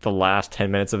the last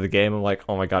 10 minutes of the game. I'm like,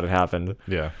 oh my God, it happened.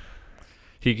 Yeah.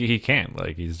 He can't,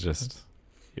 like, he's just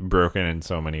broken in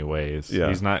so many ways.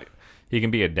 Yeah. He can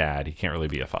be a dad. He can't really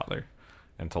be a father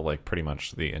until like pretty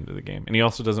much the end of the game. And he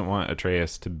also doesn't want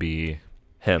Atreus to be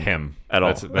him at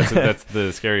all. That's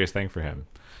the scariest thing for him,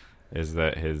 is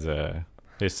that his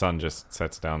son just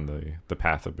sets down the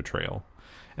path of betrayal.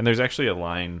 And there's actually a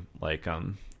line like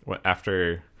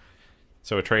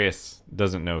so Atreus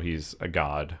doesn't know he's a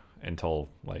god until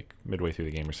like midway through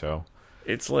the game or so.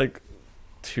 It's like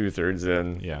 2/3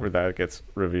 in where that gets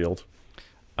revealed.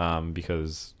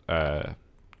 Because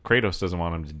Kratos doesn't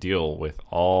want him to deal with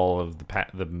all of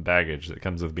the baggage that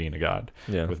comes with being a god.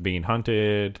 Yeah. With being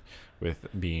hunted, with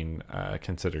being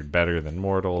considered better than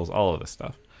mortals, all of this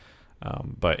stuff.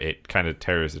 But it kind of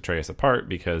tears Atreus apart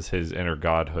because his inner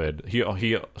godhood,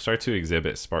 he starts to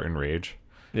exhibit Spartan rage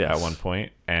at one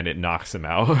point, and it knocks him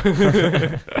out.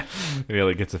 He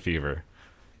like gets a fever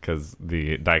because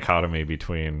the dichotomy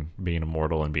between being a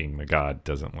mortal and being a god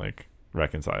doesn't like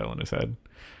reconcile in his head.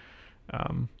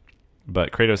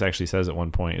 But Kratos actually says at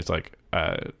one point, it's like,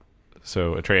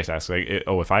 so Atreus asks, like,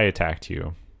 if I attacked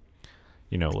you,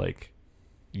 like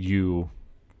you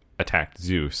attacked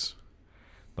Zeus,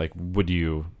 like, would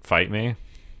you fight me?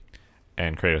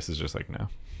 And Kratos is just like, no.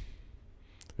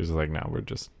 He's just like, no,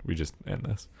 we just end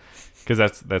this. Because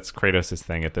that's Kratos'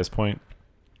 thing at this point,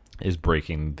 is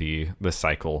breaking the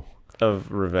cycle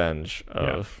of revenge.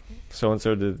 Of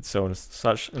so-and-so did so and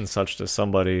such to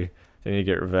somebody, then you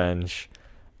get revenge.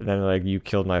 And then, like, you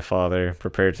killed my father,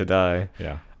 prepare to die.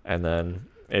 Yeah. And then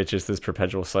it's just this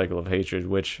perpetual cycle of hatred,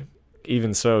 which,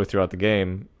 even so, throughout the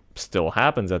game, still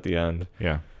happens at the end.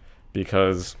 Yeah.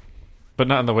 But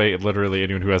not in the way literally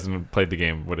anyone who hasn't played the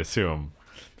game would assume,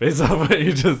 based on what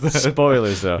you just said.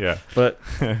 Spoilers, though. Yeah. But,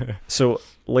 so,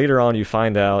 later on, you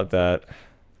find out that,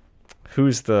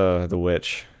 who's the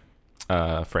witch?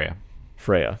 Freya.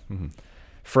 Freya. Mm-hmm.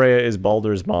 Freya is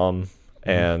Baldur's mom,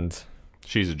 and...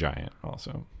 She's a giant,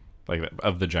 also. Like,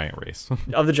 of the giant race.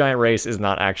 Of the giant race is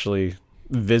not actually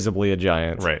visibly a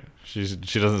giant. Right. She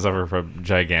doesn't suffer from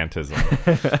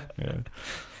gigantism. Yeah.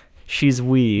 She's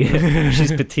wee.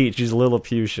 She's petite. She's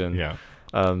Lilliputian. Yeah.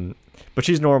 But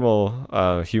she's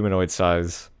normal humanoid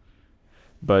size.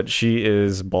 But she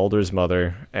is Baldur's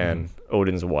mother and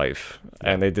Odin's wife.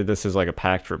 And they did this as like a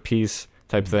pact for peace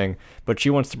type thing. But she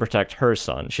wants to protect her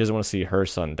son. She doesn't want to see her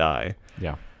son die.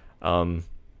 Yeah.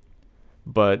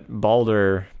 But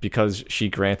Baldur, because she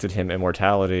granted him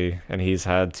immortality, and he's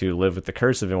had to live with the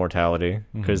curse of immortality,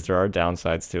 because there are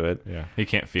downsides to it. Yeah, he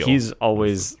can't feel. He's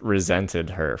always resented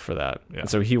her for that. Yeah. And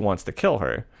so he wants to kill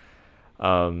her.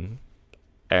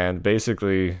 And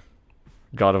basically,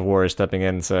 God of War is stepping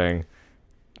in and saying,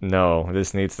 no,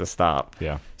 this needs to stop.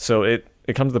 Yeah. So it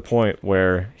comes to the point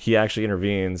where he actually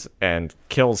intervenes and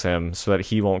kills him so that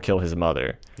he won't kill his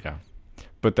mother. Yeah.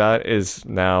 But that is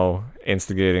now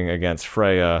instigating against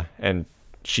Freya, and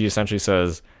she essentially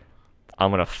says,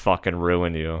 I'm going to fucking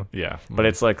ruin you. Yeah. But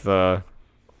it's like I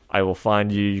will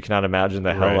find you, you cannot imagine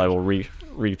the hell I will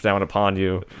reap down upon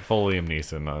you. Full Liam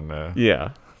Neeson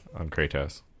on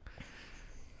Kratos.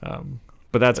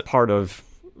 But that's part of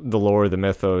the lore, the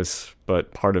mythos,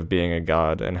 but part of being a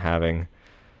god and having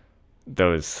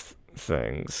those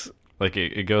things. Like,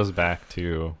 it goes back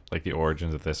to, like, the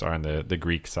origins of this are on the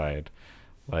Greek side.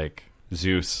 Like,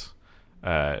 Zeus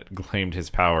claimed his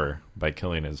power by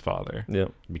killing his father.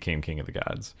 Yep. Became king of the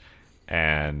gods.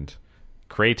 And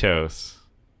Kratos,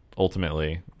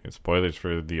 ultimately, spoilers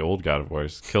for the old God of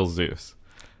Wars, kills Zeus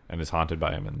and is haunted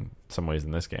by him in some ways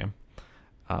in this game.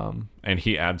 And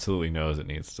he absolutely knows it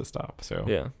needs to stop. So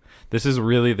Yeah. this is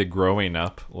really the growing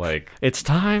up, like, It's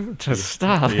time to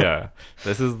stop. yeah,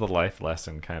 this is the life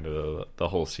lesson, kind of the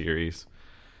whole series,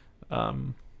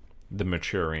 the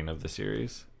maturing of the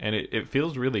series, and it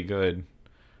feels really good.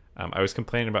 I was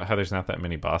complaining about how there's not that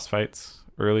many boss fights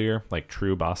earlier, like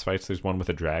true boss fights. There's one with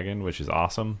a dragon, which is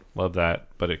awesome, love that,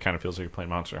 but it kind of feels like you're playing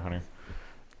Monster Hunter,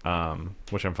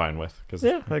 which I'm fine with, because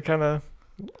Yeah, that kind of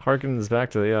harkens back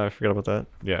to I forgot about that.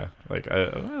 yeah, like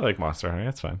I like Monster Hunter,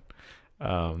 that's fine.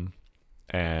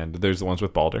 And there's the ones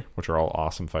with Baldur, which are all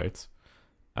awesome fights.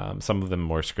 Some of them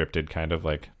more scripted, kind of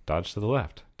like dodge to the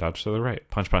left, dodge to the right,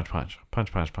 punch, punch, punch,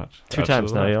 punch, punch, punch. 2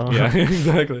 times now, y'all. Yeah,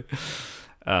 exactly.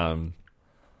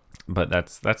 But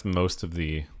that's most of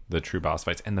the true boss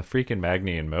fights, and the freaking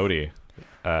Magni and Modi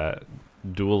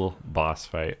dual boss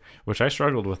fight, which I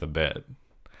struggled with a bit.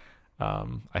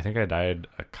 I think I died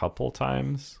a couple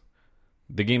times.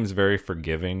 The game's very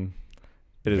forgiving.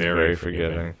 It is very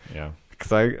forgiving. Yeah.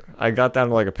 Because I got down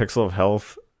to like a pixel of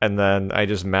health, and then I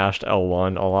just mashed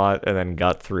L1 a lot and then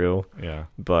got through. Yeah.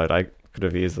 But I could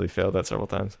have easily failed that several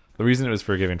times. The reason it was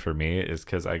forgiving for me is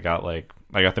because I got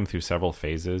them through several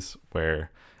phases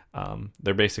where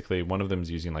they're basically, one of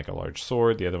them's using like a large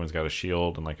sword, the other one's got a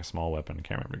shield and like a small weapon. I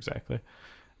can't remember exactly.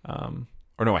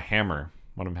 Or no, a hammer.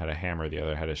 One of them had a hammer, the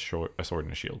other had a sword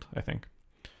and a shield, I think.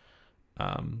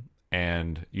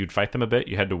 And you'd fight them a bit.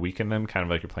 You had to weaken them, kind of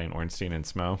like you're playing Ornstein and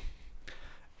Smo,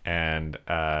 and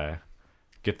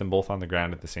get them both on the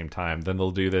ground at the same time. Then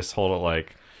they'll do this whole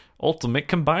like ultimate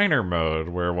combiner mode,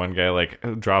 where one guy like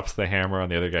drops the hammer on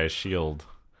the other guy's shield.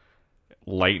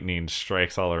 Lightning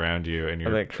strikes all around you, and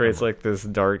it creates like this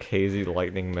dark, hazy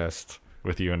lightning mist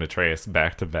with you and Atreus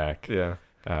back to back. Yeah.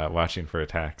 Watching for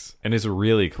attacks, and it's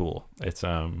really cool. It's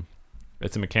a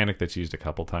mechanic that's used a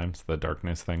couple times, the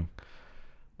darkness thing,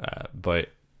 but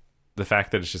the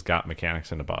fact that it's just got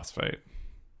mechanics in a boss fight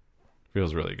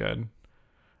feels really good.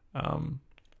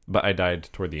 But I died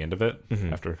toward the end of it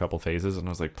after a couple phases, and I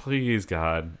was like, please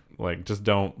God, like, just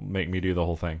don't make me do the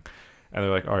whole thing. And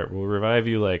they're like, all right, we'll revive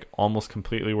you like almost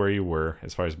completely where you were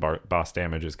as far as boss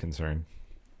damage is concerned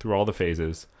through all the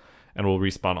phases, and we'll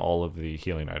respawn all of the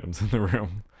healing items in the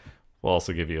room. We'll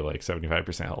also give you like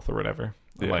 75% health or whatever.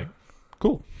 I'm like,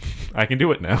 cool, I can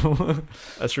do it now.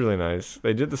 That's really nice.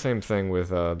 They did the same thing with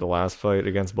the last fight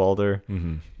against Baldur,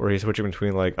 where he's switching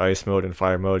between like ice mode and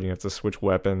fire mode, and you have to switch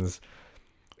weapons.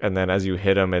 And then as you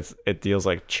hit him, it deals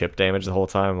like chip damage the whole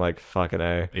time. Like, fucking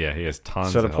A. Yeah, he has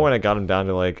tons. So at of the point I got him down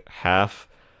to like half,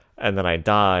 and then I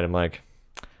died. I'm like,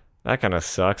 that kind of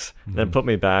sucks. Then put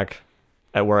me back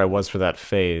at where I was for that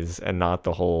phase, and not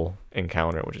the whole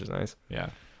encounter, which is nice. Yeah.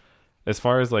 As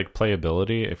far as like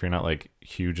playability, if you're not like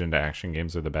huge into action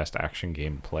games or the best action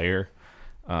game player,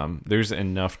 there's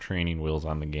enough training wheels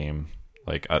on the game,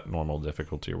 like at normal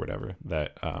difficulty or whatever,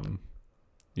 that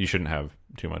you shouldn't have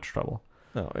too much trouble.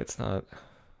 No, it's not.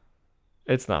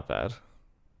 It's not bad.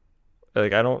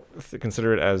 Like, I don't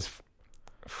consider it as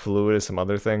fluid as some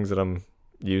other things that I'm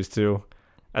used to.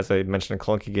 As I mentioned, a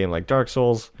clunky game like Dark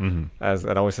Souls, as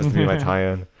that always has to be my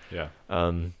tie-in. Yeah.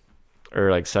 Or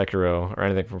like Sekiro or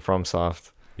anything from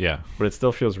FromSoft. Yeah. But it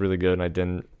still feels really good, and I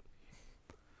didn't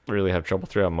really have trouble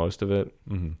throughout most of it.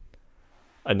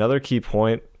 Another key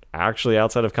point, actually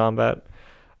outside of combat,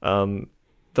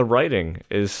 the writing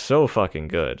is so fucking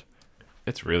good.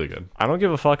 It's really good. I don't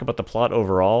give a fuck about the plot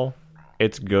overall.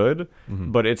 It's good,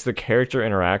 but it's the character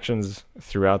interactions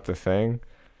throughout the thing.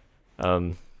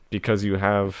 Because you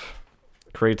have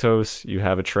Kratos, you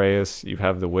have Atreus, you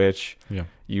have the witch,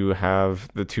 you have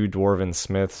the 2 dwarven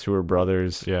smiths who are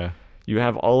brothers. Yeah. You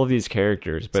have all of these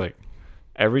characters, but like,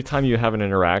 every time you have an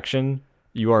interaction,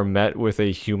 you are met with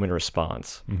a human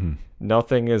response.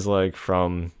 Nothing is like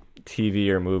from TV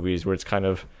or movies where it's kind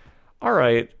of, all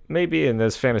right, maybe in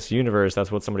this fantasy universe,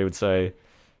 that's what somebody would say.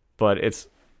 But it's,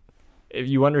 if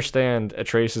you understand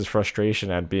Atreus' frustration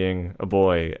at being a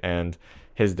boy and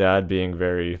his dad being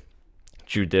very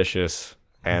judicious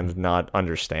and not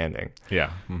understanding.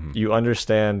 Yeah. You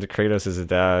understand Kratos as a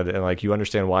dad, and like you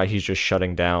understand why he's just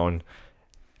shutting down,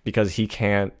 because he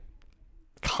can't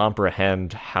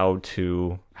comprehend how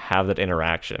to have that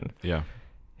interaction. Yeah.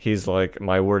 He's like,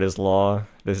 my word is law.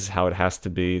 This is how it has to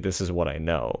be. This is what I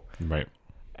know. Right.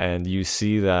 And you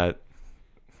see that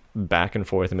back and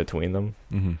forth in between them.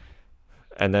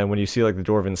 And then when you see like the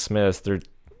Dwarven Smiths, they're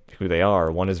who they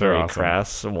are. One is very awesome.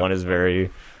 crass. One is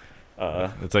very...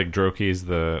 it's like Droki's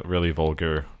the really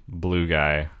vulgar blue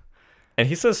guy. And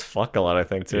he says fuck a lot, I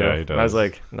think, too. Yeah, he does. And I was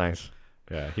like, nice.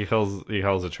 Yeah, he calls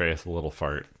Atreus a little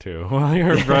fart too while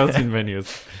you're browsing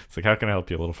menus. It's like, how can I help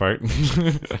you, little fart?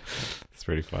 It's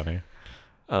pretty funny.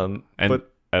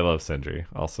 But I love Sindri.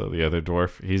 Also, the other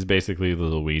dwarf. He's basically the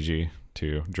Luigi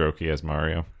to Droki as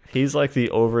Mario. He's like the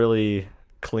overly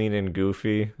clean and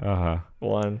goofy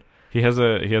one. He has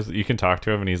you can talk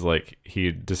to him and he's like,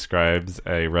 he describes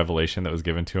a revelation that was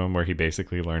given to him where he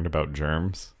basically learned about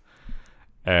germs,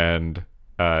 and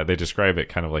they describe it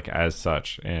kind of like as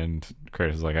such, and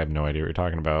Kratos is like, I have no idea what you're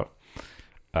talking about.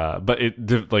 But it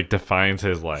defines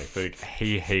his life. Like,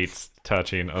 he hates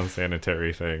touching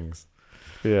unsanitary things.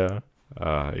 Yeah.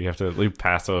 You have to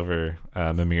pass over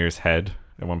Mimir's head.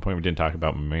 At one point we didn't talk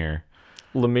about Mimir.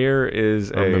 Lemire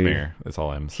is Mimir. It's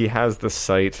all M's. He has the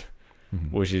sight,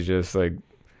 which is just like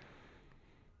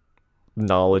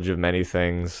knowledge of many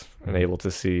things and able to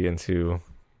see into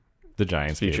the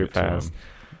giant's future past.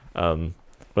 But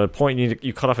at a point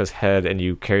you cut off his head and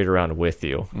you carry it around with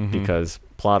you because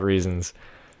plot reasons.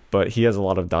 But he has a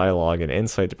lot of dialogue and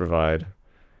insight to provide.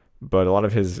 But a lot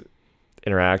of his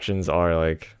interactions are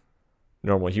like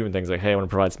normal human things, like, hey, I want to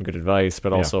provide some good advice,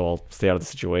 but also I'll stay out of the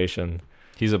situation.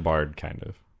 He's a bard, kind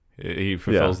of. He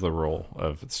fulfills the role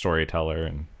of storyteller,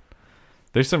 and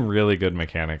there's some really good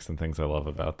mechanics and things I love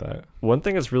about that. One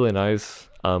thing that's really nice,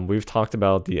 we've talked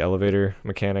about the elevator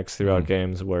mechanics throughout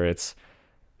games where it's,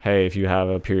 hey, if you have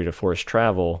a period of forced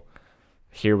travel,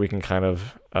 here we can kind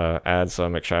of add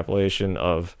some extrapolation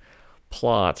of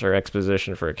plot or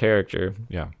exposition for a character.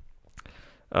 Yeah.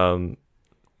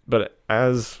 But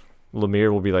as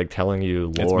Lemire will be like telling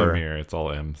you lore. It's Mimir. It's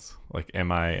all M's. Like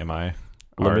M-I.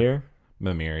 Lemire?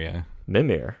 Mimir, yeah.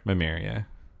 Mimir, yeah.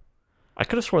 I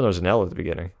could have sworn there was an L at the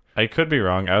beginning. I could be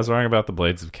wrong. I was wrong about the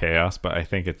Blades of Chaos, but I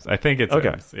think it's okay.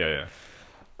 M's. Yeah.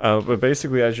 But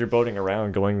basically, as you're boating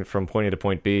around, going from point A to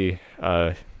point B,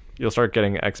 you'll start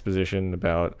getting exposition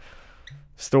about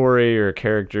story or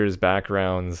characters,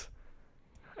 backgrounds.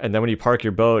 And then when you park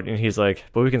your boat, and he's like,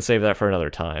 but we can save that for another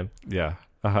time. Yeah.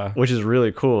 Which is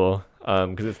really cool,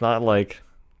 because it's not like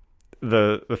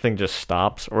the thing just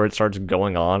stops or it starts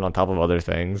going on top of other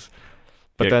things.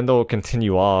 But then they'll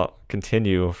continue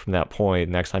from that point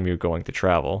next time you're going to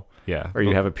travel. Yeah. Or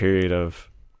you have a period of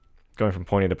going from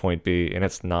point A to point B, and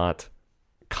it's not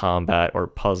combat or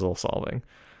puzzle solving.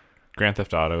 Grand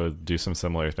Theft Auto would do some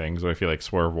similar things where if you like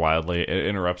swerve wildly, it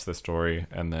interrupts the story,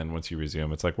 and then once you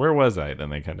resume, it's like, where was I?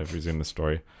 Then they kind of resume the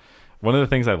story. One of the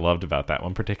things I loved about that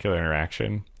one particular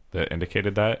interaction that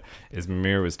indicated that is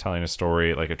Mimir was telling a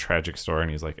story, like a tragic story,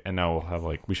 and he's like, and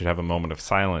now we should have a moment of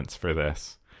silence for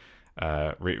this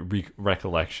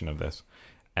recollection of this.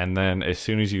 And then as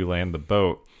soon as you land the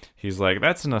boat, he's like,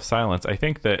 that's enough silence. I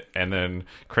think that, and then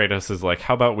Kratos is like,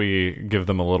 how about we give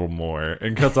them a little more,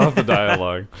 and cuts off the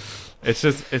dialogue. It's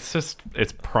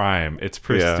prime. It's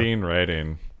pristine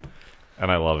writing,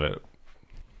 and I love it.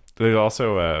 There's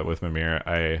also, with Mimir,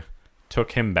 I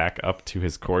took him back up to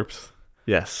his corpse.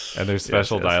 Yes. And there's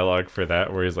special dialogue for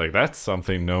that where he's like, that's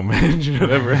something no man should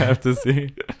ever have to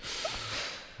see.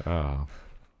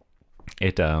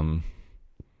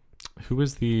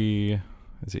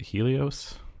 Is it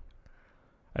Helios?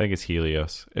 I think it's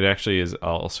Helios. It actually is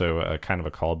also a kind of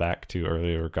a callback to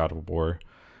earlier God of War,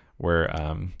 where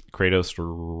Kratos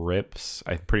rips,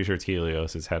 I'm pretty sure it's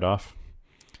Helios' head off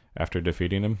after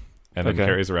defeating him, and then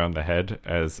carries around the head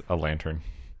as a lantern,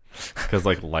 because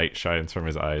like light shines from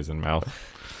his eyes and mouth.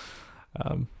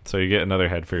 So you get another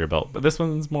head for your belt, but this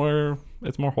one's more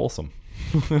wholesome.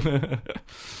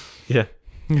 Yeah.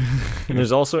 And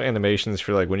there's also animations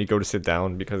for like when you go to sit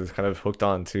down, because it's kind of hooked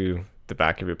onto the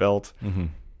back of your belt.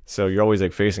 So you're always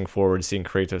like facing forward, seeing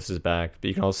Kratos' back, but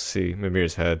you can also see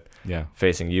Mimir's head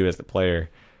facing you as the player.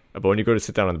 But when you go to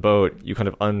sit down on the boat, you kind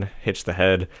of unhitch the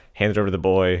head, hand it over to the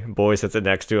boy. Boy sits it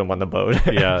next to him on the boat.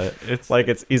 Yeah, it's like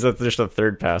he's just a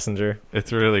third passenger.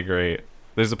 It's really great.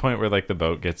 There's a point where like the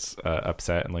boat gets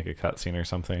upset in like a cutscene or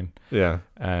something. Yeah,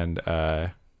 and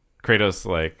Kratos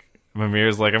like.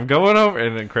 Mimir's like, I'm going over,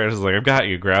 and then Kratos is like, I've got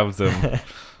you, grabs him,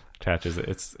 attaches it.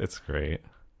 It's great.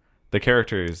 The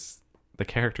characters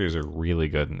are really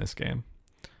good in this game.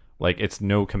 Like, it's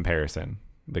no comparison,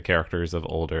 the characters of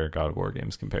older God of War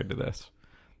games compared to this.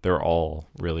 They're all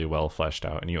really well fleshed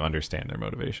out, and you understand their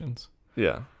motivations.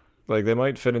 Yeah. Like, they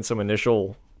might fit in some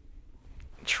initial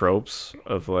tropes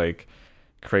of, like,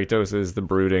 Kratos is the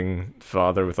brooding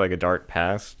father with, like, a dark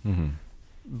past.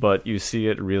 But you see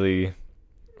it really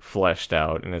fleshed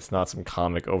out, and it's not some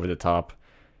comic over the top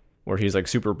where he's like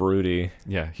super broody.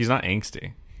 Yeah, he's not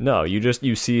angsty. No,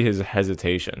 you see his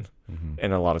hesitation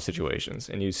in a lot of situations,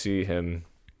 and you see him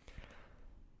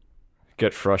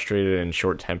get frustrated and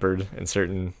short-tempered in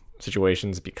certain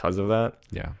situations because of that.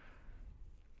 Yeah.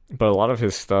 But a lot of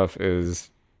his stuff is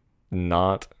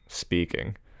not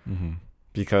speaking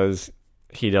because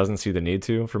he doesn't see the need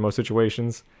to for most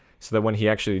situations. so that when he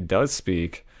actually does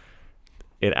speak,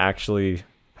 it actually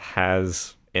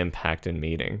has impact and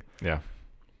meaning. Yeah.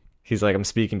 He's like, I'm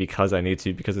speaking because I need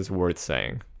to, because it's worth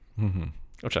saying,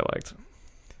 which I liked.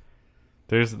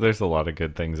 There's a lot of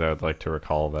good things I would like to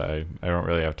recall that I don't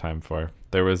really have time for.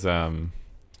 There was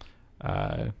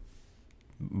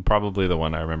probably the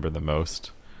one I remember the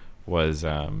most was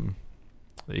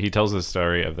he tells the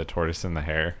story of the tortoise and the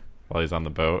hare while he's on the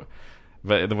boat.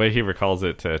 But the way he recalls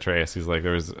it to Atreus, he's like,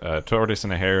 there was a tortoise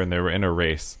and a hare, and they were in a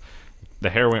race.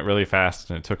 The hare went really fast,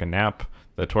 and it took a nap.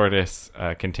 The tortoise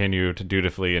continued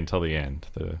dutifully until the end.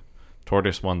 The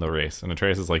tortoise won the race. And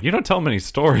Atreus is like, you don't tell many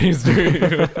stories, do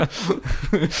you?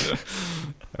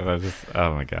 And I just,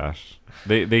 oh my gosh.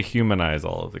 They humanize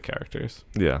all of the characters.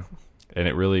 Yeah. And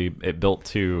it built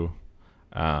to,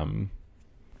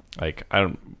 like,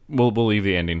 we'll leave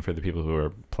the ending for the people who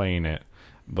are playing it,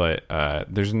 but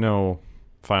there's no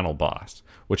final boss,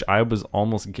 which I was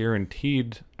almost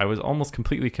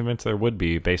completely convinced there would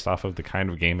be based off of the kind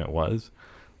of game it was,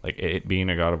 like it being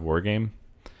a God of War game.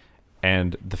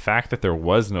 And the fact that there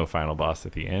was no final boss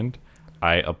at the end,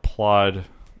 I applaud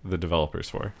the developers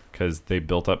for, because they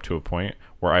built up to a point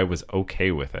where I was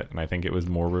okay with it. And I think it was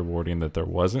more rewarding that there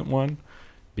wasn't one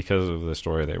because of the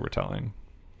story they were telling.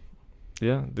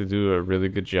 Yeah, they do a really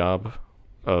good job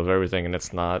of everything, and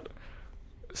it's not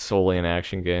solely an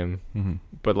action game,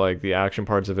 but like the action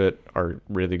parts of it are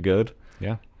really good.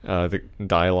 Yeah. The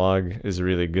dialogue is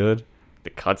really good.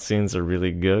 The cutscenes are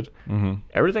really good.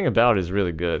 Everything about it is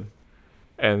really good.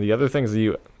 And the other things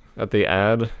that they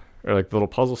add, or like little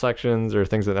puzzle sections or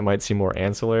things that might seem more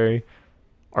ancillary,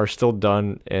 are still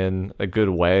done in a good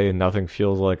way. Nothing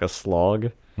feels like a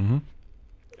slog.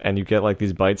 And you get like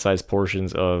these bite-sized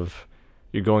portions of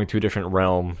you're going to a different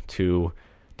realm to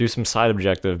do some side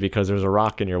objective because there's a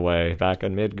rock in your way back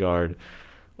on Midgard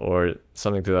or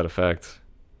something to that effect.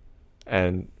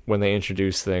 And when they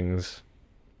introduce things,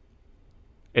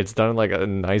 it's done in like a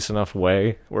nice enough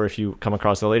way where if you come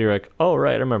across it later, you're like, oh,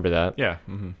 right, I remember that. Yeah.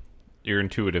 You're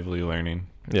intuitively learning.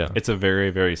 Yeah. It's a very,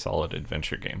 very solid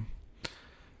adventure game,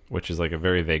 which is like a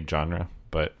very vague genre,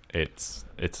 but it's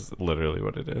literally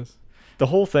what it is. The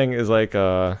whole thing is like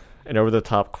an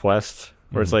over-the-top quest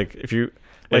where it's like if you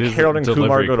like Harold and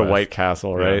Kumar go to White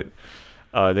Castle, right?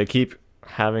 Yeah. They keep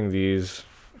having these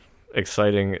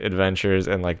exciting adventures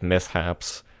and like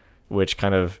mishaps, which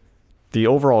kind of the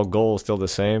overall goal is still the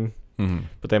same,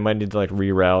 but they might need to like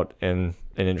reroute in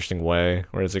an interesting way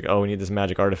where it's like, oh, we need this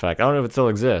magic artifact. I don't know if it still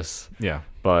exists. Yeah.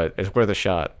 But it's worth a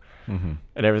shot. And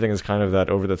everything is kind of that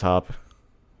over-the-top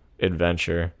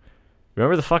adventure.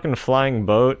 Remember the fucking flying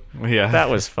boat? Yeah. That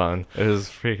was fun. It was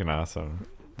freaking awesome.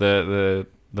 The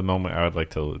moment I would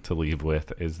like to leave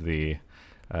with is the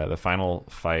final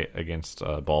fight against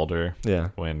Baldur. Yeah.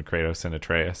 When Kratos and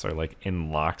Atreus are like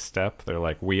in lockstep. They're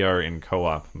like, we are in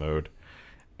co-op mode.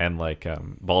 And like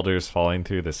Baldur's falling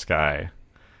through the sky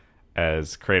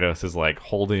as Kratos is like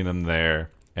holding him there.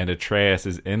 And Atreus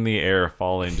is in the air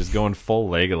falling, just going full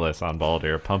Legolas on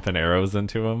Baldur, pumping arrows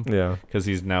into him. Yeah. Because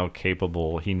he's now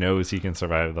capable. He knows he can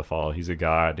survive the fall. He's a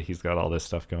god. He's got all this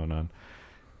stuff going on.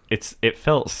 It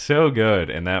felt so good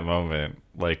in that moment,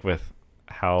 like with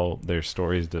how their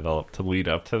stories developed to lead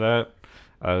up to that.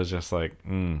 I was just like,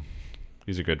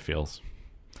 these are good feels.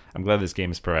 I'm glad this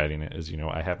game is providing it, as you know,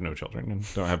 I have no children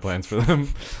and don't have plans for them.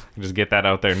 Just get that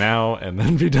out there now and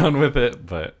then be done with it,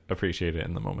 but appreciate it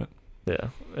in the moment. Yeah,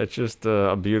 it's just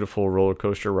a beautiful roller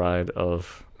coaster ride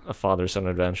of a father-son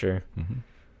adventure.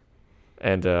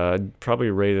 And I'd probably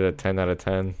rate it a 10 out of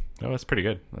 10. Oh, that's pretty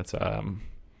good. That's I'm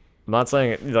not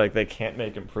saying like they can't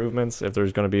make improvements if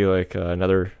there's going to be like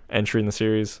another entry in the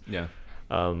series. Yeah.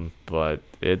 But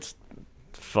it's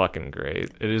fucking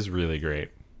great. It is really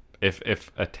great.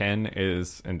 If a 10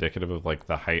 is indicative of like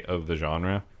the height of the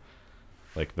genre,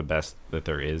 like the best that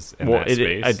there is in that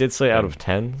space. I did say out of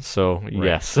 10, so right.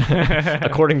 Yes.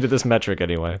 According to this metric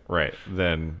anyway. Right.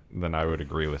 Then I would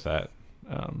agree with that.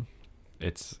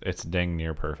 It's dang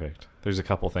near perfect. There's a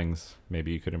couple things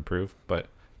maybe you could improve, but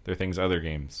there are things other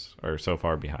games are so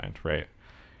far behind, right?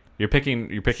 You're picking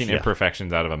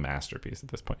imperfections out of a masterpiece at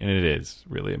this point, and it is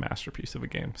really a masterpiece of a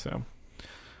game. So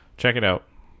check it out.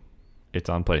 It's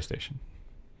on PlayStation.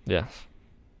 Yeah.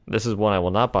 This is one I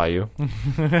will not buy you.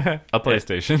 A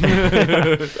PlayStation.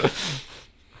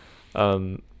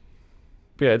 But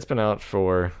yeah, it's been out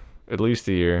for at least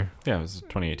a year. Yeah, it was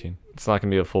 2018. It's not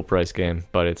going to be a full price game,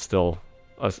 but it's still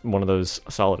one of those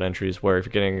solid entries where if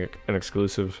you're getting an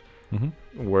exclusive,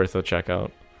 worth a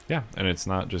checkout. Yeah, and it's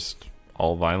not just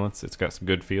all violence. It's got some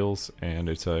good feels, and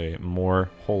it's a more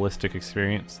holistic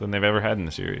experience than they've ever had in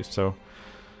the series. So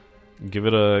give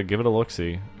it a look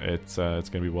see. It's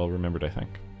gonna be well remembered, I think.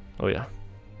 Oh yeah.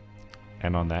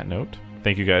 And on that note,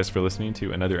 thank you guys for listening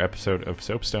to another episode of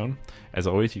Soapstone. As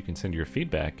always, you can send your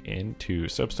feedback in to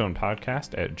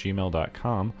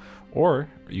soapstonepodcast@gmail.com, or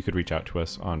you could reach out to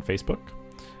us on Facebook.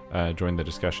 Join the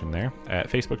discussion there at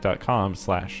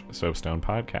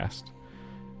facebook.com/soapstonepodcast.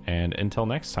 And until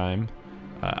next time,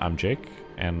 I'm Jake,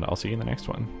 and I'll see you in the next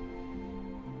one.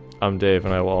 I'm Dave,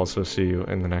 and I will also see you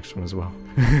in the next one as well.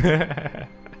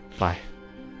 Bye.